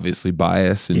we're obviously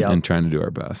biased and trying to do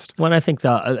our best. Well, I think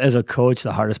as a coach,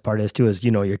 the hardest part is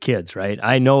your kids, right?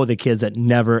 I know the kids that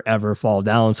never, ever fall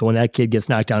down. So when that kid gets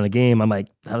knocked down in a game, I'm like,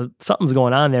 something's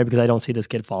going on there because I don't see this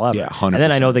kid fall ever. Yeah, 100%. And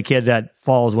then I know the kid that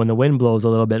falls when the wind blows a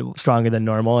little bit stronger than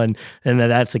normal. And then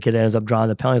that's the kid that ends up drawing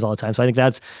the penalties all the time. So I think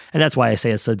that's why I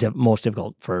say it's the most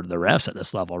difficult for the refs at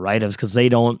this level, right? Is because they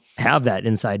don't have that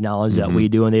inside knowledge that we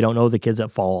do, and they don't know the kids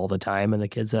that fall all the time and the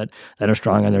kids that are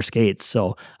strong on their skates.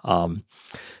 So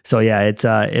it's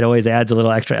it always adds a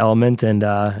little extra element, and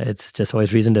it's just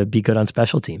always reason to be good on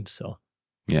special teams. So.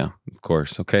 Yeah, of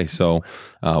course. Okay, so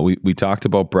we talked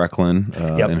about Brecklin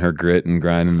and her grit and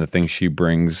grind and the things she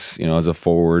brings, as a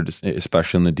forward,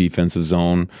 especially in the defensive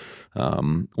zone.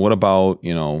 What about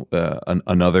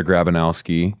another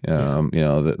Grabanowski?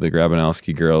 The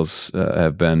Grabanowski girls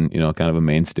have been kind of a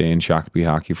mainstay in Shakopee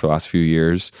hockey for the last few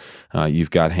years.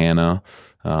 You've got Hannah.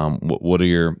 What are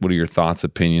your thoughts,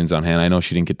 opinions on Hannah? I know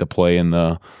she didn't get to play in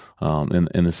the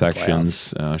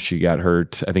sections. She got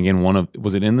hurt, I think, in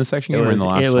was it in the section game or in the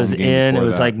last game? It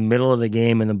was like middle of the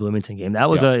game in the Bloomington game.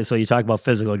 That was so you talk about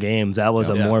physical games. That was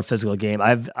a more physical game.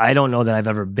 I don't know that I've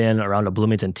ever been around a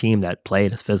Bloomington team that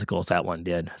played as physical as that one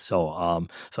did. So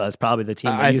that's probably the team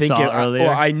that you saw earlier.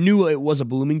 Or I knew it was a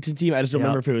Bloomington team. I just don't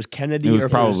remember if it was Kennedy. It was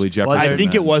probably Jefferson. I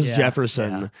think it was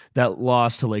Jefferson that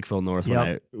lost to Lakeville North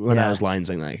when I was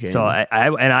linesing that game. So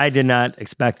I did not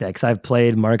expect that, because I've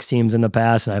played Mark's teams in the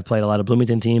past, and I've played a lot of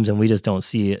Bloomington teams, and we just don't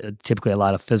see typically a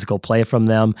lot of physical play from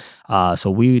them. So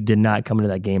we did not come into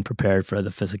that game prepared for the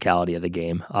physicality of the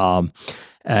game.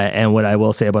 And what I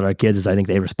will say about our kids is I think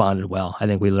they responded well. I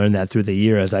think we learned that through the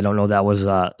year, as I don't know that was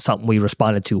something we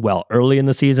responded to well early in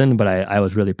the season, but I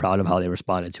was really proud of how they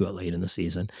responded to it late in the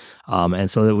season. And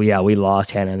so that we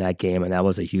lost Hannah in that game, and that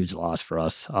was a huge loss for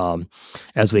us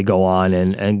as we go on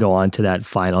and go on to that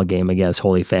final game against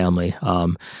Holy Family.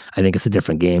 I think it's a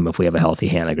different game if we have a healthy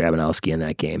Hannah Grabanowski in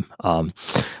that game.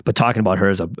 But talking about her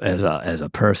as a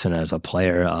person, as a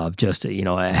player, of just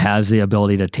has the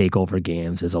ability to take over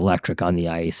games, is electric on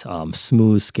the ice,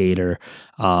 smooth skater,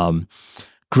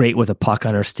 great with a puck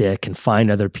on her stick, can find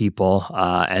other people,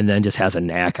 and then just has a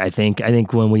knack. I think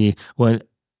when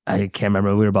I can't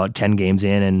remember, we were about 10 games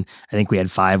in, and I think we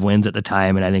had 5 wins at the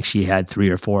time, and I think she had 3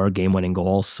 or 4 game-winning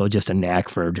goals. So just a knack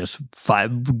for just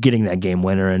getting that game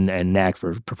winner, and knack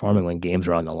for performing when games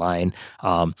are on the line.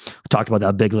 We talked about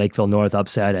that big Lakeville North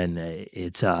upset, and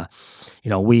it's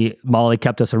Molly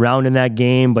kept us around in that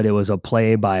game, but it was a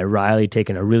play by Riley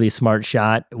taking a really smart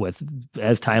shot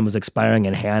as time was expiring,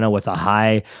 and Hannah with a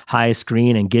high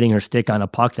screen and getting her stick on a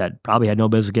puck that probably had no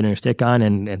business getting her stick on,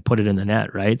 and put it in the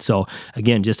net, right? So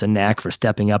again, just a knack for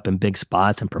stepping up in big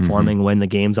spots and performing when the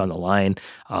game's on the line.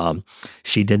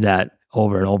 She did that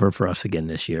over and over for us again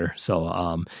this year.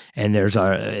 So, and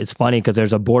it's funny because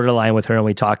there's a borderline with her, and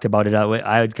we talked about it.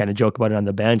 I would kind of joke about it on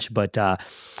the bench, but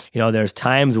there's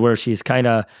times where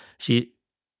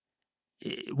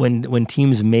when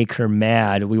teams make her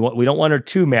mad, we don't want her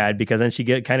too mad, because then she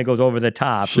kind of goes over the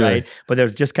top, right? But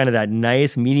there's just kind of that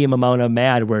nice medium amount of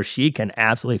mad where she can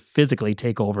absolutely physically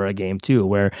take over a game too,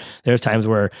 where there's times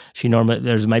where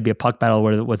there might be a puck battle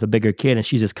with a bigger kid, and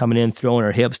she's just coming in, throwing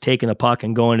her hips, taking the puck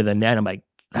and going to the net. I'm like,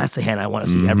 that's the Hannah I want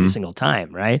to see every single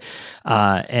time, right?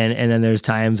 And then there's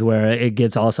times where it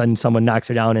gets all of a sudden someone knocks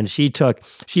her down, and she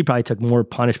probably took more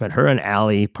punishment. Her and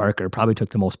Allie Parker probably took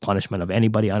the most punishment of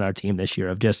anybody on our team this year,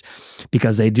 of just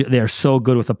because they're so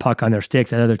good with the puck on their stick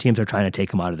that other teams are trying to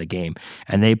take them out of the game,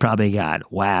 and they probably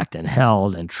got whacked and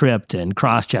held and tripped and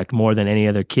cross-checked more than any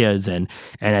other kids. And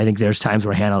I think there's times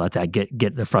where Hannah let that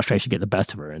get the frustration get the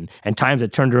best of her, and times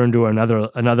it turned her into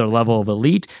another level of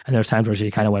elite. And there's times where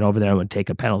she kind of went over there and would take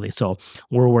a penalty. So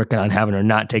we're working on having her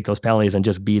not take those penalties and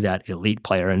just be that elite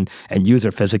player and use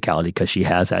her physicality, because she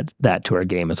has that to her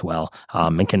game as well,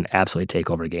 and can absolutely take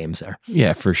over games there.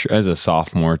 Yeah, for sure. As a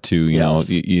sophomore too, you know,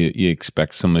 you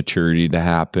expect some maturity to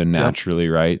happen naturally,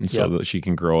 right? And so that she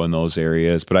can grow in those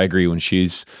areas. But I agree, when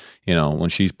she's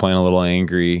playing a little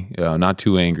angry, not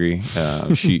too angry,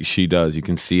 she does. You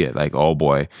can see it, like, oh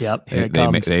boy,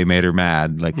 they made her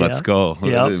mad. Like, let's go.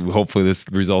 Hopefully this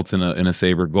results in a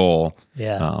Saber goal.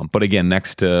 But again,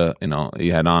 next to,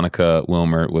 you had Annika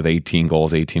Wilmer with 18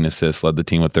 goals, 18 assists, led the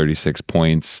team with 36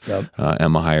 points.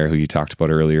 Emma Heyer, who you talked about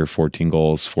earlier, 14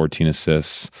 goals, 14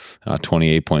 assists,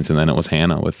 28 points, and then it was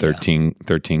Hannah with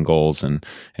 13 goals and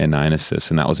 9 assists,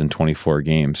 and that was in 24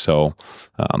 games. So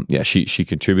she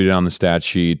contributed on the stat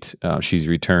sheet. She's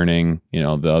returning.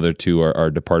 The other two are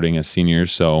departing as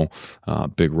seniors, so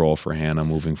big role for Hannah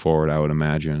moving forward, I would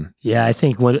imagine. Yeah, I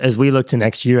think as we look to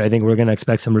next year, I think we're going to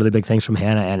expect some really big things from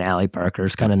Hannah, and Allie Parker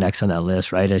is kind of next on that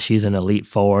list, right? As she's an elite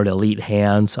forward, elite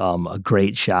hands, a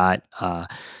great shot.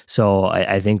 So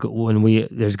I think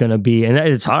there's going to be, and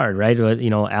it's hard, right?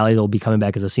 Allie will be coming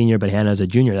back as a senior, but Hannah as a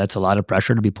junior. That's a lot of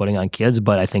pressure to be putting on kids,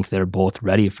 but I think they're both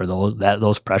ready for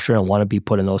those pressure and want to be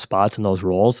put in those spots and those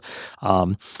roles.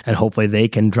 And hopefully they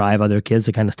can drive other kids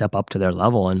to kind of step up to their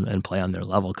level and play on their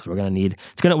level, because we're going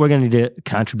to need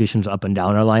contributions up and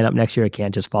down our lineup next year. It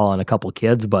can't just fall on a couple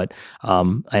kids, but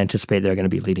I anticipate they're going to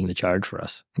be leading the charge for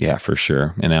us. Yeah, for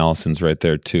sure. And Allison's right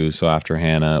there too. So after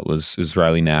Hannah, it was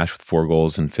Riley Nash with 4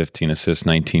 goals and 15 assists,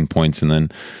 19 points, and then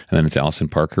it's Allison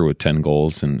Parker with 10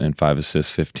 goals and 5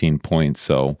 assists, 15 points.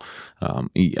 So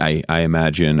I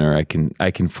imagine, or I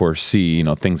can foresee,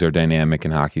 things are dynamic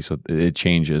in hockey, so it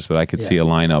changes, but I could see a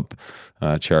lineup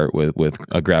chart with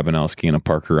a Grabanowski and a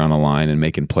Parker on a line and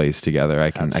making plays together. I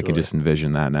can just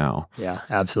envision that now. Yeah,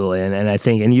 absolutely. And I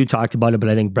think, and you talked about it, but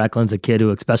I think Breckland's a kid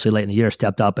who, especially late in the year,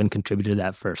 stepped up and contributed to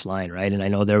that first line, right? And I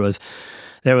know there was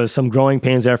some growing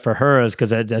pains there for her,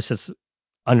 because that's just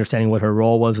understanding what her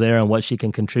role was there and what she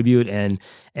can contribute,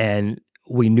 and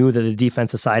we knew that the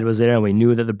defensive side was there, and we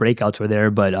knew that the breakouts were there,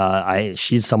 but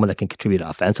she's someone that can contribute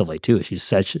offensively too. She's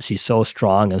so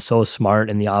strong and so smart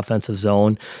in the offensive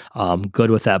zone,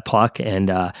 good with that puck, and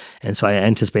so I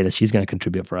anticipate that she's going to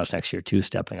contribute for us next year too,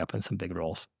 stepping up in some big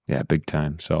roles. Yeah, big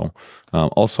time. So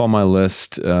also on my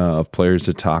list of players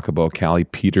to talk about, Callie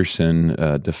Peterson,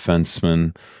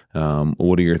 defenseman.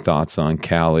 What are your thoughts on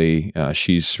Callie?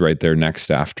 She's right there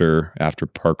next after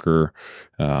Parker,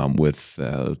 with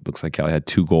looks like Callie had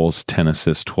 2 goals, 10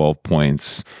 assists, 12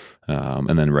 points.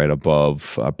 And then right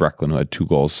above Breckland, who had 2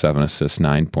 goals, 7 assists,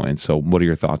 9 points. So what are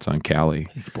your thoughts on Callie?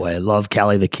 Boy, I love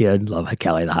Callie the kid, love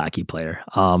Callie the hockey player.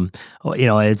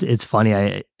 It's funny.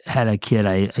 I had a kid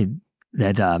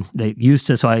that used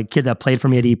to, so a kid that played for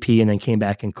me at EP and then came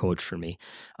back and coached for me.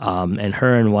 And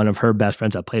her and one of her best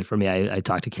friends that played for me, I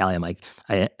talked to Callie. I'm like,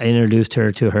 I introduced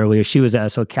her to her. She was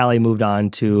so Callie moved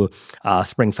on to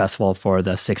Spring Festival for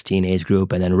the 16 age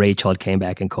group, and then Rachel came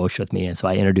back and coached with me, and so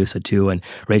I introduced her to. And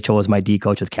Rachel was my D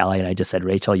coach with Callie, and I just said,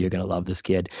 Rachel, you're gonna love this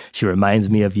kid. She reminds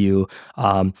me of you.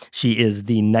 She is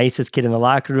the nicest kid in the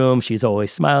locker room. She's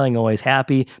always smiling, always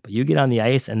happy. But you get on the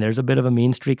ice, and there's a bit of a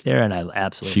mean streak there, and I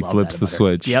absolutely love flips that the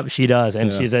switch. Yep, she does,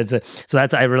 and she said so.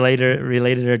 That's I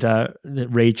related her to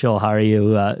Rachel Hari,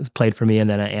 who played for me, and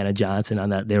then Anna Johnson on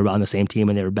that. They were on the same team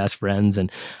and they were best friends.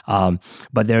 And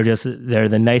but they're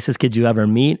the nicest kids you ever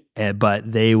meet.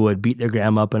 But they would beat their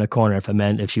grandma up in a corner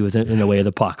if she was in the way of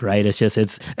the puck. Right? It's just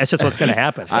what's going to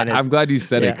happen. I'm glad you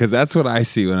said it, because that's what I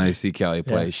see when I see Callie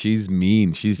play. Yeah. She's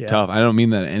mean. She's tough. I don't mean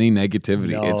that any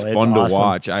negativity. No, it's fun to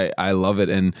watch. I love it.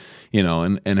 And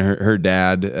and her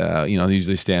dad,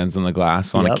 usually stands on the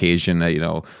glass on occasion.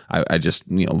 I just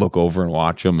look over and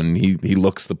watch him, and he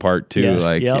looks the part too.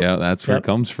 Yes, that's where it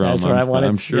comes from. That's what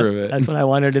I'm sure of it. That's what I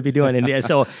wanted to be doing. And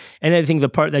and I think the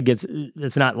part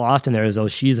that's not lost in there is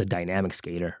she's a dynamic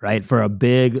skater, right? For a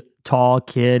big tall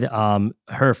kid.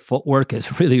 Her footwork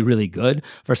is really, really good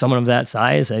for someone of that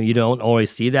size, and you don't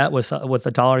always see that with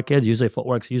the taller kids. Usually,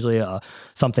 footwork's usually a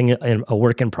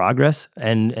work in progress.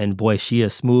 And boy, she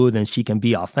is smooth, and she can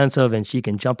be offensive, and she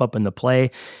can jump up in the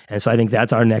play. And so I think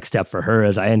that's our next step for her.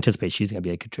 As I anticipate she's going to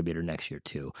be a contributor next year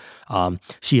too.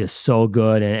 She is so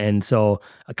good, and so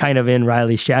kind of in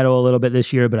Riley's shadow a little bit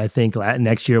this year. But I think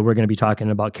next year we're going to be talking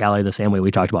about Callie the same way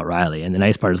we talked about Riley. And the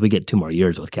nice part is we get 2 more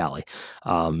years with Callie.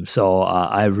 So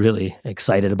I'm really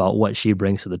excited about what she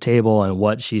brings to the table and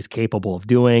what she's capable of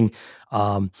doing.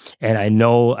 And I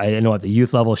know at the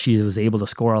youth level, she was able to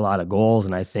score a lot of goals.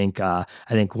 And I think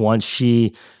once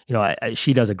she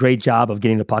does a great job of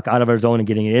getting the puck out of her zone and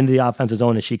getting it into the offensive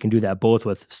zone, and she can do that both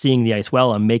with seeing the ice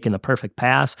well and making the perfect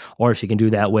pass, or she can do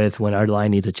that with when our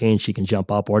line needs a change, she can jump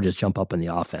up or just jump up in the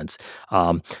offense.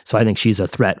 So I think she's a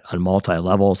threat on multi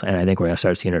levels, and I think we're going to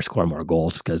start seeing her score more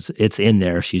goals because it's in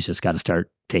there. She's just got to start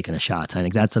taking the shots. I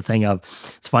think that's the thing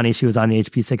it's funny, she was on the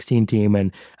HP16 team,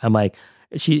 and I'm like,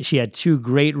 she had 2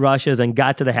 great rushes and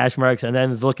got to the hash marks and then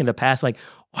was looking to pass, like,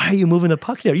 why are you moving the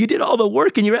puck there? You did all the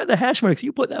work and you're at the hash marks.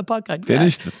 You put that puck on.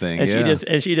 Finish the thing.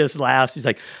 And she just laughs. She's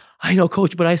like, I know,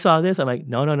 coach, but I saw this. I'm like,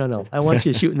 no. I want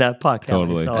you shooting that puck.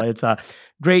 Totally. So it's a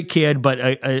great kid,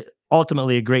 but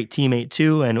ultimately a great teammate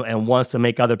too, and wants to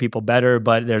make other people better.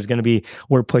 But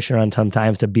we're pushing her on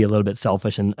sometimes to be a little bit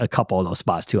selfish in a couple of those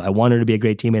spots too. I want her to be a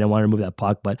great teammate. I want her to move that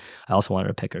puck, but I also want her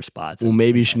to pick her spots. Well,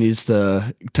 maybe she needs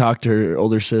to talk to her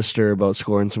older sister about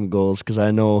scoring some goals, because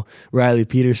I know Riley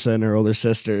Peterson, her older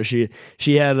sister, she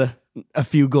had a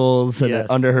few goals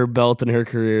under her belt in her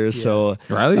career. Yes. So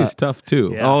Riley is tough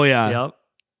too. Yeah. Oh yeah. Yep.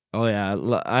 Oh yeah.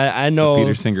 I know. The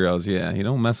Peterson girls. Yeah, you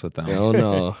don't mess with them. Oh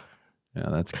no. Yeah,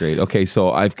 that's great. Okay,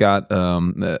 so I've got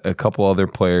a couple other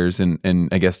players, and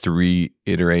I guess to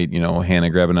reiterate, Hannah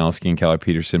Grabanowski and Callie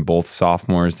Peterson, both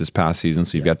sophomores this past season,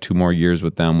 so you've got 2 more years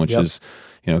with them, which is,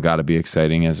 got to be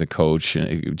exciting as a coach,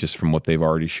 just from what they've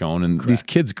already shown. And these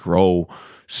kids grow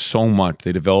so much.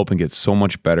 They develop and get so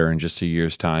much better in just a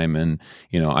year's time. And,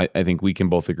 I think we can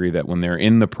both agree that when they're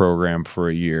in the program for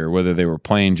a year, whether they were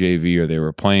playing JV or they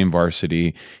were playing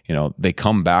varsity, they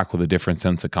come back with a different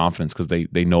sense of confidence because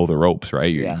they know the ropes,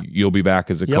 right? Yeah. You'll be back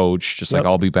as a coach, just like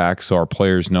I'll be back. So our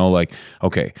players know, like,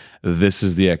 okay, this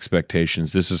is the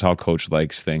expectations. This is how coach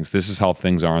likes things. This is how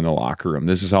things are in the locker room.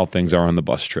 This is how things are on the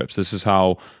bus trips. This is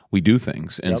how we do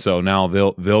things. And so now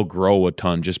they'll grow a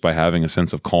ton just by having a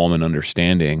sense of calm and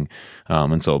understanding.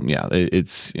 And so,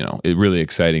 it's, it's really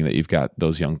exciting that you've got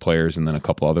those young players, and then a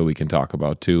couple other we can talk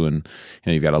about too. And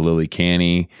you've got a Lily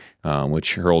Canny,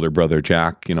 which her older brother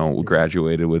Jack,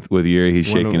 graduated with you. He's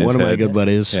shaking his head. One of my good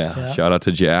buddies. Yeah. Shout out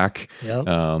to Jack, Yep.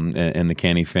 and the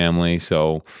Canny family.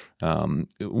 So,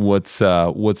 what's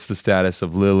the status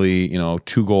of Lily?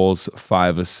 2 goals,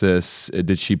 5 assists.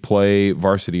 Did she play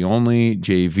varsity only,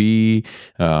 JV?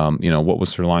 What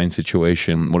was her line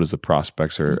situation? What does the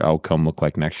prospects or outcome look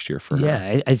like next year for her?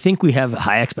 Yeah, I think we have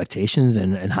high expectations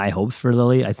and high hopes for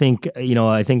Lily. I think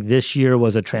this year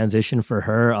was a transition for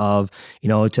her of,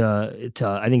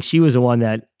 I think she was the one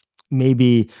that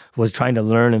maybe was trying to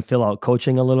learn and fill out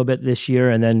coaching a little bit this year.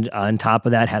 And then on top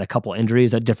of that, had a couple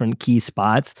injuries at different key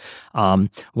spots. One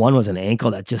was an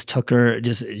ankle that just took her,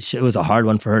 it was a hard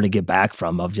one for her to get back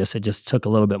from, it just took a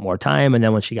little bit more time. And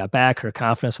then when she got back, her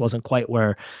confidence wasn't quite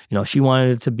where, she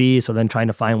wanted it to be. So then trying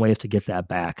to find ways to get that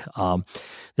back.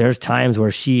 There's times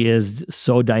where she is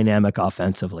so dynamic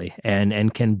offensively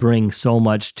and can bring so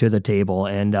much to the table.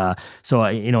 And so,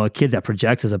 a kid that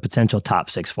projects as a potential top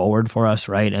 6 forward for us,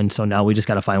 right? And so now we just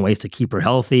got to find ways to keep her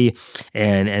healthy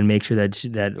and make sure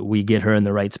that we get her in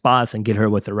the right spots and get her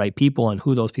with the right people and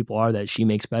who those people are that she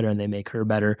makes better and they make her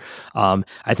better.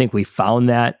 I think we found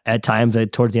that at times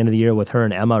towards the end of the year with her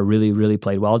and Emma really, really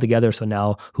played well together. So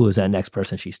now who is that next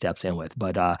person she steps in with?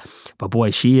 But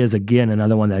boy, she is again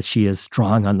another one that she is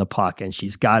strong on the puck and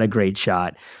she's got a great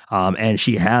shot. And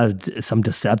she has some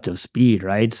deceptive speed,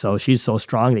 right? So she's so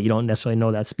strong that you don't necessarily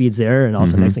know that speed's there. And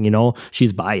also next thing you know,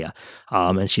 she's by you.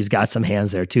 And she's got some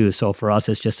hands there too. So for us,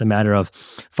 it's just a matter of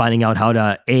finding out how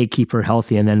to keep her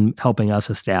healthy and then helping us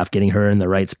as staff, getting her in the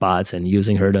right spots and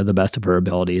using her to the best of her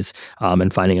abilities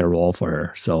and finding a role for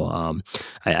her. So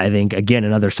I think, again,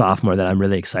 another sophomore that I'm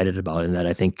really excited about and that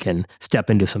I think can step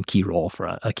into some key role for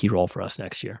us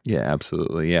next year. Yeah,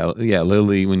 absolutely. Yeah.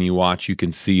 Lily, when you watch, you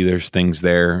can see there's things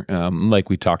there. Like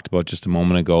we talked about just a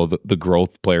moment ago, the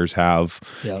growth players have,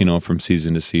 from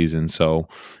season to season. So,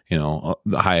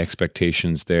 the high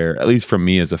expectations there, at least from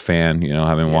me as a fan,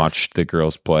 having watched the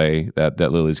girls play, that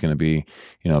Lily's going to be,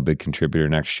 a big contributor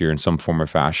next year in some form or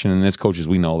fashion. And as coaches,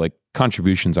 we know like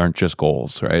contributions aren't just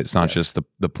goals, right? It's not just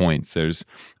the points. There's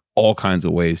all kinds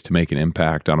of ways to make an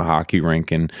impact on a hockey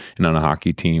rink and on a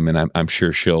hockey team. And I'm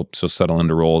sure she'll settle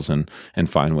into roles and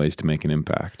find ways to make an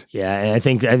impact. Yeah, and I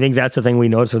think that's the thing we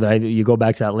noticed with you go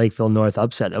back to that Lakeville North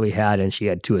upset that we had, and she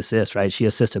had 2 assists, right? She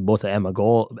assisted both of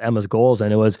Emma's goals,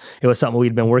 and it was something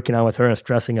we'd been working on with her, and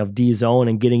stressing of D zone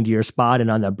and getting to your spot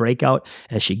and on that breakout,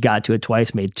 and she got to it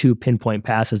twice, made 2 pinpoint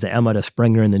passes to Emma to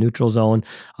spring her in the neutral zone,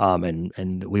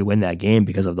 and we win that game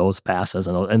because of those passes,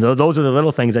 and those are the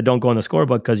little things that don't go in the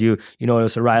scorebook, because you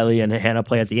notice O'Reilly and Hannah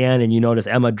play at the end, and you notice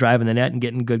Emma driving the net and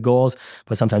getting good goals,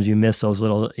 but sometimes you miss those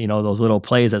little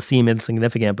plays that seem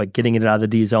insignificant, but getting it out of the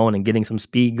D zone and getting some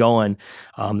speed going,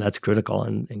 that's critical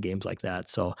in games like that.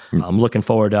 So I'm looking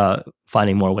forward to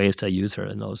finding more ways to use her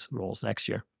in those roles next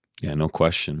year. Yeah, no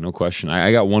question.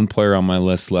 I got one player on my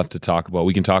list left to talk about.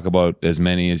 We can talk about as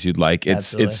many as you'd like.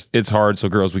 It's hard. So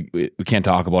girls, we can't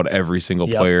talk about every single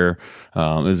player.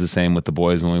 It was the same with the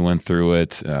boys when we went through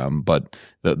it. But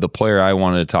the player I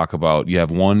wanted to talk about, you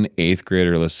have one 8th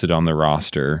grader listed on the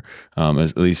roster,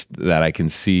 at least that I can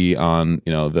see on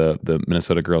the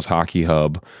Minnesota Girls Hockey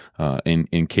Hub, in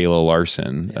Kayla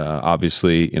Larson.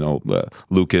 Obviously,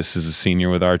 Lucas is a senior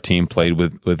with our team, played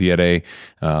with Yede,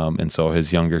 and so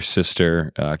his younger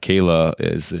sister Kayla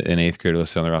is an 8th grader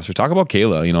listed on the roster. Talk about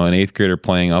Kayla, an 8th grader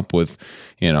playing up with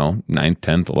 9th,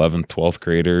 10th, 11th, 12th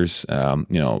graders.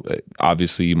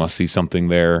 Obviously you must see something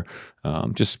there.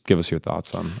 Just give us your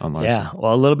thoughts on Larson. Yeah,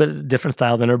 well, a little bit different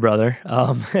style than her brother.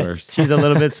 She's a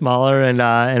little bit smaller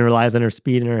and relies on her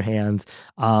speed in her hands.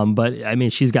 But I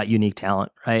mean, she's got unique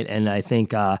talent, right? And I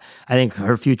think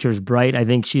her future's bright. I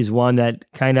think she's one that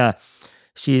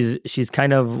she's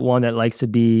kind of one that likes to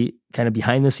be kind of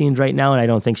behind the scenes right now, and I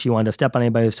don't think she wanted to step on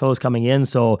anybody's toes coming in.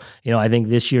 So, I think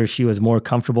this year she was more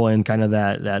comfortable in kind of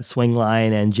that swing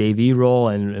line and JV role,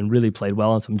 and really played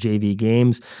well in some JV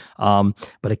games.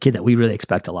 But a kid that we really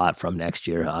expect a lot from next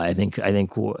year. I think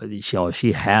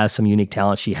she has some unique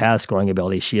talent. She has scoring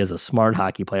ability. She is a smart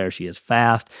hockey player. She is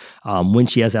fast. When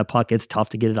she has that puck, it's tough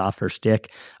to get it off her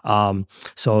stick.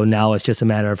 So now it's just a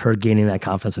matter of her gaining that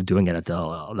confidence of doing it at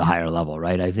the higher level,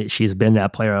 right? I think she's been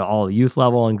that player at all youth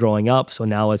level and growing up. So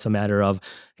now it's a matter of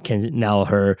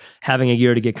her having a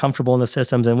year to get comfortable in the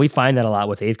systems. And we find that a lot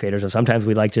with 8th graders. And sometimes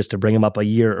we like just to bring them up a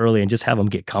year early and just have them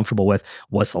get comfortable with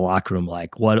what's the locker room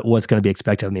like, what's going to be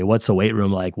expected of me, what's the weight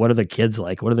room like, what are the kids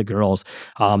like, what are the girls.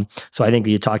 So I think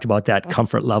you talked about that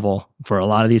comfort level for a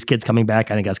lot of these kids coming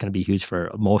back. I think that's going to be huge for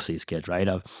most of these kids, right?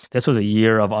 This was a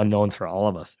year of unknowns for all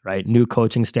of us, right? New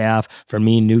coaching staff, for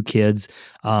me, new kids.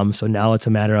 So now it's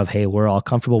a matter of, hey, we're all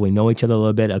comfortable. We know each other a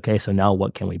little bit. Okay, so now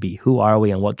what can we be? Who are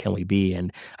we and what can we be?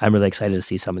 And I'm really excited to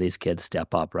see some of these kids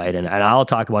step up, right? And I'll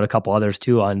talk about a couple others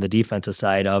too on the defensive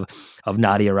side of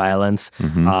Nadia Rylance,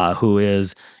 who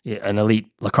is an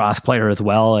elite lacrosse player as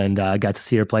well, and got to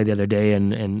see her play the other day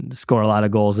and score a lot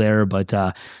of goals there. But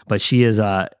she is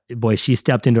she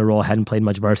stepped into a role, hadn't played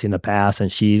much varsity in the past, and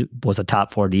she was a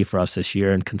top 4D for us this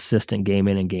year and consistent game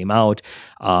in and game out.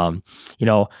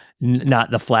 Not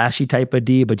the flashy type of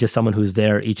D, but just someone who's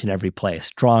there each and every play.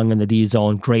 Strong in the D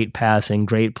zone, great passing,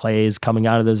 great plays coming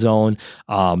out of the zone.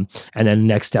 And then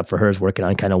next step for her is working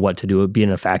on kind of what to do, being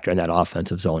a factor in that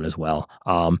offensive zone as well.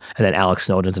 And then Alex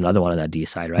Snowden's another one on that D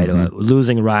side, right?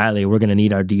 Losing Riley, we're going to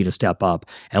need our D to step up.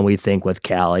 And we think with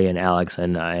Callie and Alex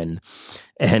and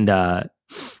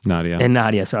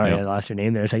Nadia, sorry, I lost your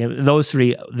name there a second. Those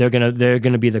three, they're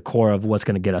gonna be the core of what's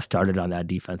gonna get us started on that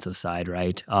defensive side,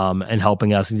 right? And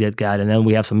helping us get that. And then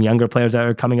we have some younger players that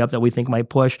are coming up that we think might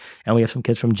push, and we have some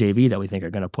kids from JV that we think are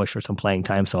gonna push for some playing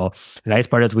time. So the nice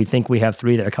part is we think we have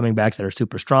 3 that are coming back that are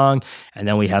super strong, and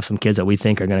then we have some kids that we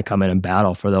think are gonna come in and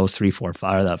battle for those 3, 4,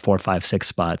 5, that 4, 5, 6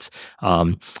 spots,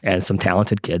 and some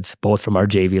talented kids, both from our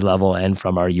JV level and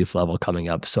from our youth level coming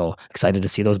up. So excited to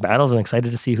see those battles and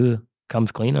excited to see who comes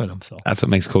clean on them. So that's what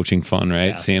makes coaching fun,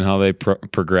 right? Yeah. Seeing how they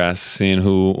progress, seeing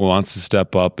who wants to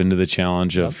step up into the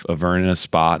challenge of earning a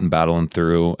spot and battling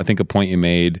through. I think a point you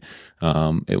made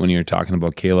when you were talking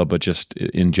about Kayla, but just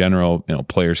in general,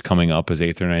 players coming up as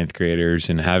 8th or 9th graders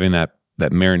and having that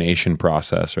marination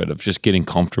process, right, of just getting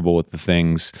comfortable with the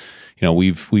things.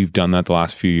 We've done that the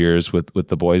last few years with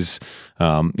the boys.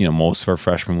 Most of our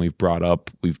freshmen we've brought up,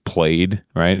 we've played,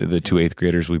 right? The 2 8th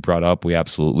graders we brought up, we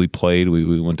absolutely played. We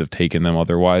wouldn't have taken them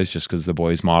otherwise, just because the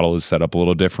boys model is set up a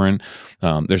little different.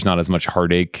 There's not as much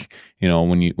heartache,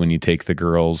 when you take the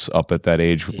girls up at that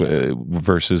age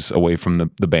versus away from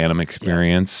the Bantam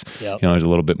experience. There's a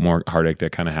little bit more heartache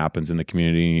that kind of happens in the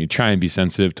community. And you try and be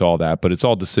sensitive to all that, but it's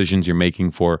all decisions you're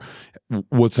making for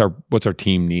what's our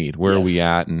team need, where are we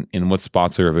at, and what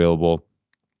spots are available.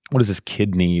 what does this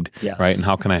kid need, Yes. right? And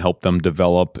how can I help them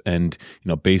develop? And,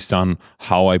 based on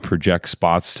how I project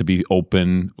spots to be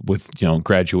open with,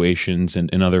 graduations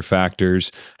and other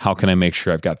factors, how can I make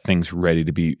sure I've got things ready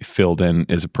to be filled in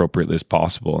as appropriately as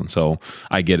possible? And so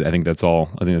I get it. I think that's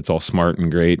all smart and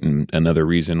great. And another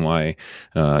reason why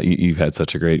you've had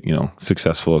such a great,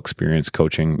 successful experience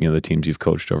coaching, the teams you've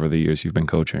coached over the years you've been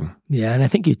coaching. Yeah. And I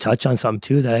think you touch on something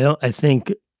too that I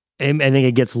think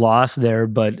it gets lost there,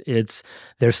 but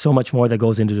there's so much more that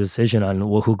goes into the decision on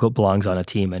who belongs on a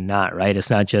team and not, right? It's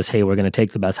not just, hey, we're going to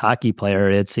take the best hockey player.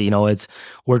 It's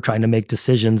we're trying to make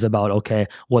decisions about, okay,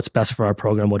 what's best for our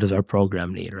program? What does our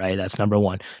program need, right? That's number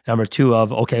one. Number two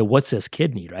okay, what's this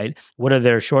kid need, right? What are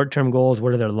their short-term goals?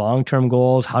 What are their long-term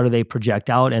goals? How do they project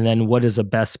out? And then what is the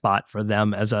best spot for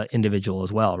them as an individual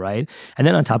as well, right? And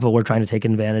then on top of it, we're trying to take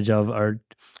advantage of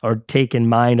or take in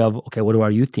mind of, okay, what do our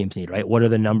youth teams need, right? What are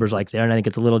the numbers like there? And I think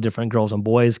it's a little different girls and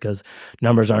boys because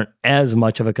numbers aren't as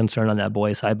much of a concern on that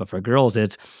boys side. But for girls,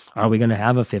 it's, are we going to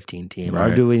have a 15 team?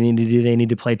 Right. Or do they need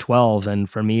to play 12s? And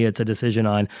for me, it's a decision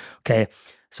on, okay,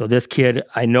 so this kid,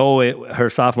 I know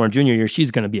her sophomore and junior year, she's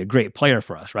going to be a great player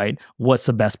for us, right? What's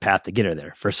the best path to get her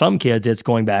there? For some kids, it's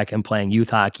going back and playing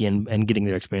youth hockey and getting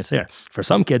their experience there. For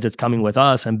some kids, it's coming with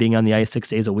us and being on the ice 6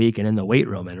 days a week and in the weight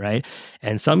room, right?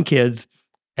 And some kids,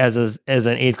 as an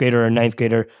 8th grader or 9th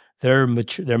grader, their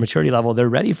maturity level, they're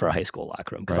ready for a high school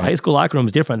locker room because a high school locker room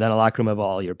is different than a locker room of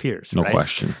all your peers. No right?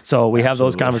 question. So we have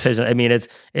those conversations. I mean,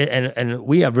 and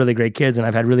we have really great kids, and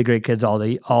I've had really great kids all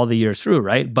the years through,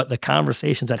 right? But the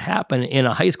conversations that happen in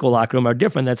a high school locker room are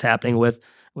different. That's happening with,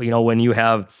 when you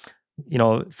have,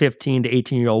 15 to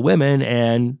 18-year-old women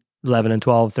and 11 and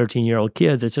 12, 13-year-old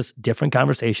kids. It's just different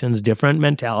conversations, different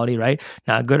mentality, right?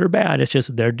 Not good or bad. It's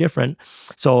just they're different.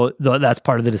 So that's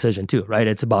part of the decision too, right?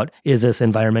 It's about, is this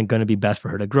environment going to be best for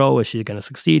her to grow? Is she going to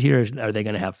succeed here? Are they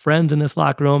going to have friends in this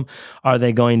locker room? Are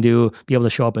they going to be able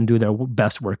to show up and do their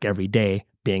best work every day?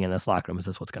 Being in this locker room, is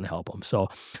this what's going to help them? So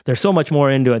there's so much more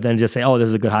into it than just say, oh, this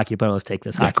is a good hockey player, let's take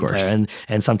this hockey player.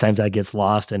 And sometimes that gets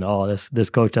lost and, oh, this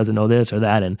coach doesn't know this or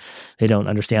that. And they don't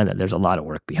understand that there's a lot of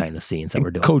work behind the scenes that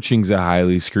we're doing. Coaching's a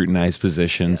highly scrutinized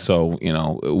position. Yeah. So,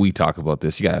 we talk about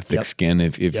this. You got to have thick skin.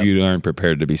 If you aren't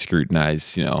prepared to be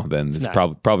scrutinized, then it's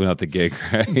probably not the gig,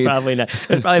 right? Probably not.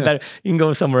 It's probably better. You can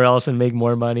go somewhere else and make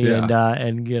more money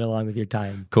and get along with your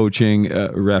time. Coaching,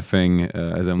 reffing,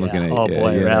 as I'm looking at. Oh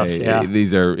boy, refs,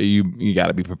 these are, you got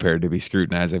to be prepared to be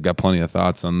scrutinized. I've got plenty of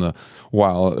thoughts on the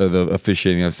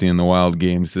officiating I've seen in the Wild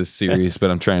games this series, but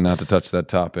I'm trying not to touch that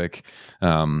topic.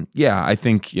 I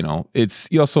think, it's,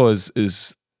 you also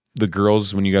as the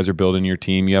girls, when you guys are building your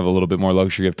team, you have a little bit more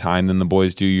luxury of time than the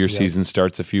boys do. Your season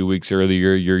starts a few weeks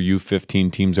earlier. Your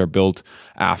U15 teams are built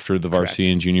after the varsity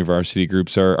and junior varsity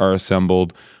groups are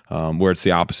assembled, where it's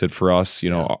the opposite for us.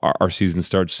 Our season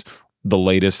starts the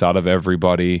latest out of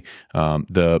everybody.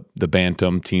 The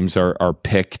bantam teams are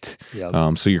picked.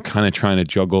 So you're kind of trying to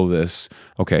juggle this.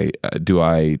 Okay,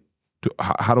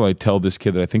 how do I tell this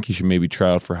kid that I think he should maybe try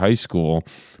out for high school,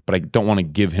 but I don't want to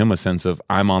give him a sense of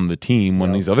I'm on the team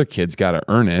when these other kids got to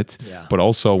earn it. But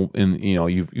also,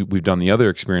 we've done the other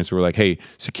experience where we're like, hey,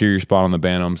 secure your spot on the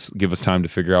bantams, give us time to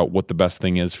figure out what the best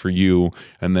thing is for you,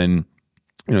 and then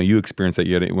you experienced that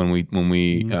when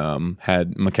we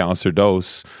had McAllister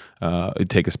Dose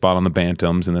take a spot on the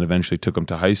bantams, and then eventually took him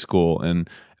to high school, and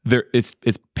it's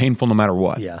painful no matter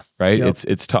what. Right.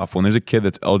 It's tough when there's a kid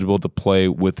that's eligible to play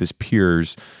with his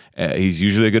peers. He's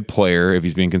usually a good player if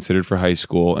he's being considered for high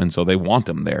school, and so they want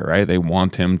him there, right? They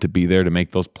want him to be there to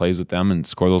make those plays with them and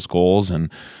score those goals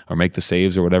or make the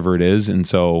saves or whatever it is, and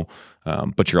so.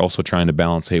 But you're also trying to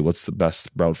balance, hey, what's the best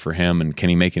route for him, and can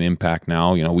he make an impact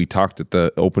now? We talked at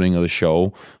the opening of the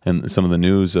show and some of the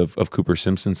news of Cooper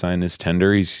Simpson signing his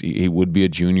tender. He would be a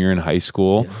junior in high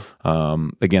school.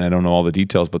 Again, I don't know all the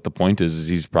details, but the point is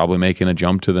he's probably making a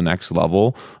jump to the next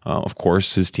level. Of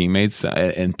course, his teammates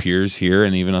and peers here,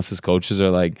 and even us as coaches,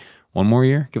 are like, one more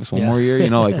year? Give us one more year?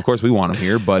 Of course we want him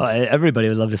here, but everybody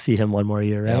would love to see him one more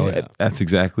year, right? That's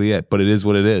exactly it. But it is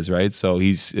what it is, right? So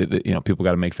people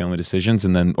got to make family decisions,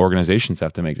 and then organizations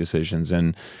have to make decisions.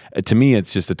 And to me,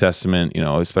 it's just a testament,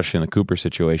 especially in the Cooper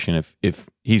situation, if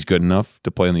he's good enough to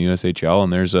play in the USHL,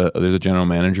 and there's a general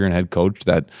manager and head coach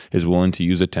that is willing to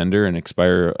use a tender and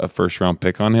expire a first round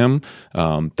pick on him,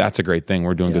 that's a great thing.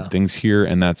 We're doing good things here,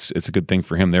 and it's a good thing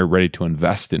for him. They're ready to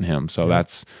invest in him. So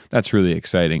that's really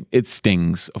exciting. It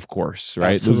stings, of course,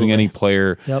 right? Absolutely. Losing any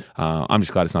player. I'm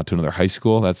just glad it's not to another high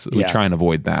school. We try and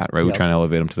avoid that, right? We try and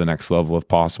elevate them to the next level if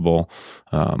possible.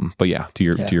 But to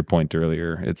your point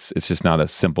earlier, it's just not a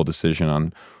simple decision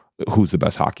on who's the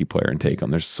best hockey player and take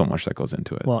them. There's so much that goes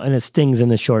into it. Well, and it stings in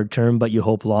the short term, but you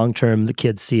hope long term the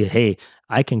kids see, hey,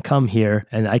 I can come here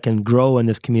and I can grow in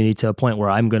this community to a point where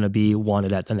I'm going to be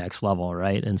wanted at the next level,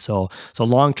 right? And so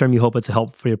long term, you hope it's a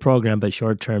help for your program, but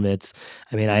short term,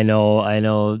 I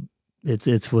know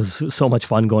it was so much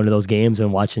fun going to those games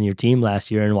and watching your team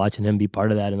last year and watching him be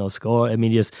part of that and those scores.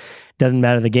 Just doesn't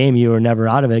matter the game, you were never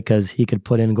out of it because he could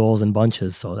put in goals in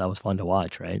bunches. So that was fun to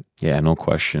watch, right? Yeah, no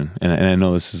question. And I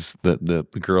know this is the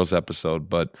girls episode,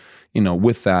 but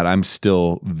with that, I'm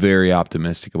still very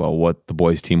optimistic about what the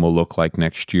boys team will look like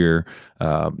next year.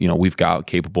 We've got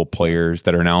capable players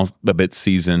that are now a bit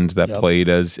seasoned that played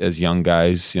as young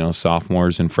guys,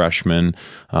 sophomores and freshmen.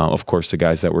 Of course, the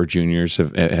guys that were juniors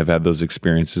have had those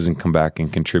experiences and come back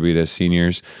and contribute as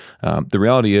seniors. The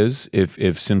reality is,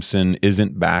 if Simpson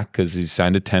isn't back because he's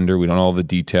signed a tender, we don't know all the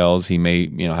details. He may,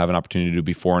 have an opportunity to do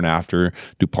before and after,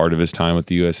 do part of his time with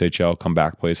the USHL, come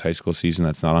back, play his high school season.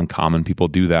 That's not uncommon. People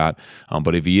do that.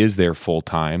 But if he is there full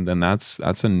time, then that's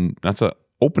a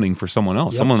opening for someone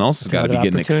else. Someone else has got to be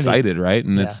getting excited, right?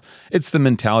 And it's the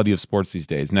mentality of sports these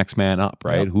days. Next man up,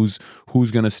 right? Who's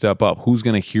going to step up? Who's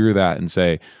going to hear that and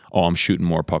say, "Oh, I'm shooting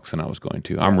more pucks than I was going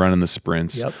to. I'm running the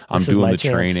sprints. I'm doing the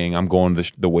training. I'm going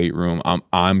to the weight room.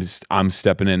 I'm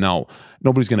stepping in now."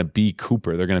 Nobody's going to be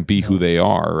Cooper. They're going to be who they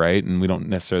are, right? And we don't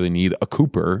necessarily need a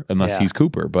Cooper unless he's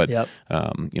Cooper. But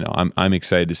I'm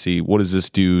excited to see what does this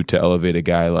do to elevate a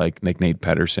guy like Nate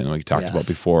Pedersen, like you talked about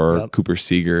before, Cooper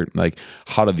Seeger. Like,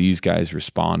 how do these guys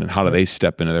respond and how do they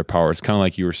step into their power? It's kind of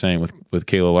like you were saying with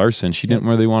Kayla Larson. She didn't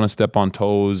really want to step on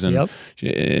toes, and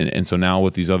so now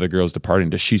with these other girls departing,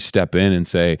 does she step in and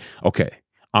say, "Okay,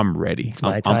 I'm ready.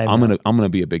 I'm gonna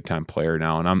be a big time player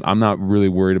now, and I'm not really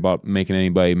worried about making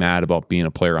anybody mad about being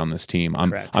a player on this team.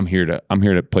 I'm here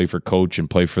to play for coach and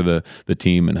play for the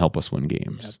team and help us win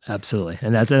games." Yep, absolutely,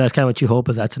 and that's kind of what you hope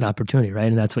is that's an opportunity, right?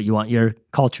 And that's what you want your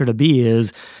culture to be.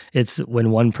 Is it's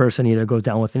when one person either goes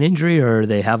down with an injury or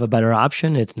they have a better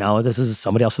option. It's now this is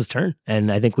somebody else's turn, and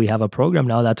I think we have a program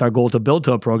now. That's our goal, to build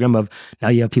to a program of now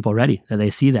you have people ready that they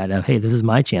see that of, hey, this is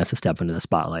my chance to step into the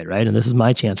spotlight, right? And this is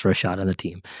my chance for a shot on the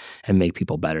team and make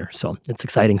people better. So it's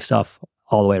exciting stuff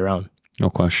all the way around. No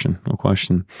question.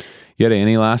 Yeti,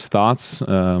 any last thoughts?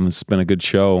 It's been a good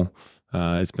show.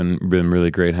 It's been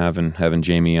really great having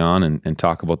Jaime on and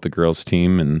talk about the girls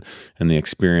team and the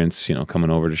experience, coming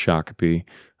over to Shakopee.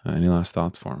 Any last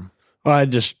thoughts for him? Well, I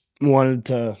just wanted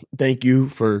to thank you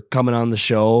for coming on the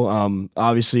show.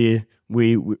 Obviously,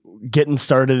 we getting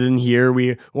started in here.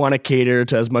 We want to cater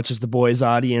to as much as the boys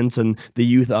audience and the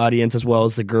youth audience as well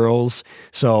as the girls.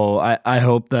 So I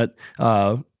hope that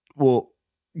we'll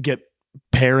get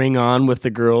pairing on with the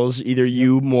girls, either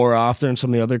you more often and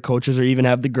some of the other coaches, or even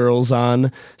have the girls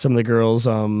on, some of the girls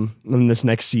in this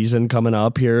next season coming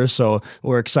up here. So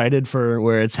we're excited for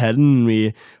where it's heading.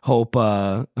 We hope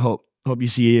you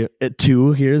see it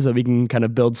too here, so that we can kind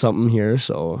of build something here.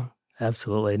 So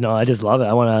absolutely. No, I just love it.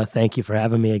 I want to thank you for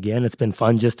having me again. It's been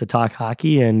fun just to talk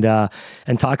hockey and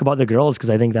talk about the girls, because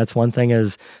I think that's one thing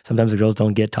is sometimes the girls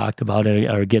don't get talked about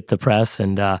or get the press,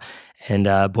 and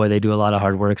boy, they do a lot of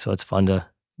hard work. So it's fun to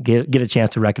get a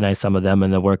chance to recognize some of them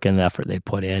and the work and the effort they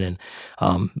put in. And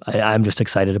I'm just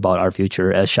excited about our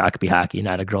future as Shakopee Hockey,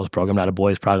 not a girls program, not a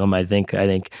boys program. I think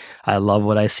I love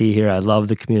what I see here. I love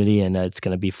the community, and it's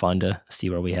going to be fun to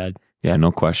see where we head. Yeah,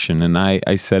 no question. And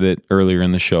I said it earlier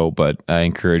in the show, but I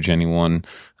encourage anyone,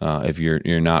 if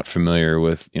you're not familiar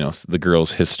with the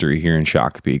girls' history here in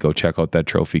Shakopee, go check out that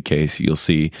trophy case. You'll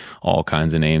see all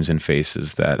kinds of names and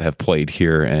faces that have played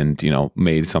here and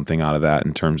made something out of that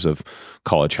in terms of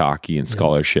college hockey and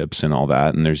scholarships and all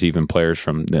that. And there's even players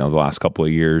from the last couple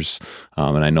of years,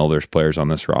 and I know there's players on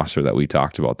this roster that we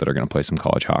talked about that are going to play some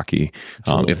college hockey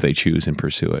if they choose and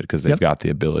pursue it, because they've got the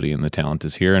ability and the talent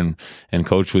is here. And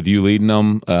Coach, with you leading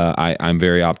them, I'm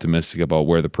very optimistic about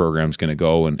where the program's going to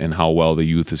go and how well the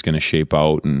youth is going to shape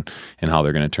out and how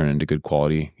they're going to turn into good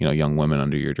quality young women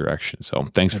under your direction. So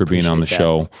thanks for being on the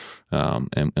show,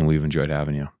 and we've enjoyed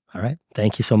having you. All right.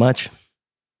 Thank you so much.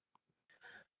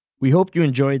 We hope you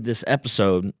enjoyed this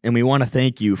episode, and we want to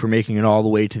thank you for making it all the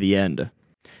way to the end.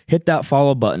 Hit that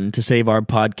follow button to save our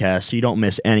podcast so you don't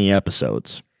miss any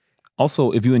episodes.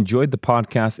 Also, if you enjoyed the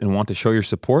podcast and want to show your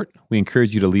support, we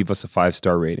encourage you to leave us a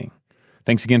 5-star rating.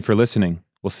 Thanks again for listening.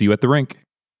 We'll see you at the rink.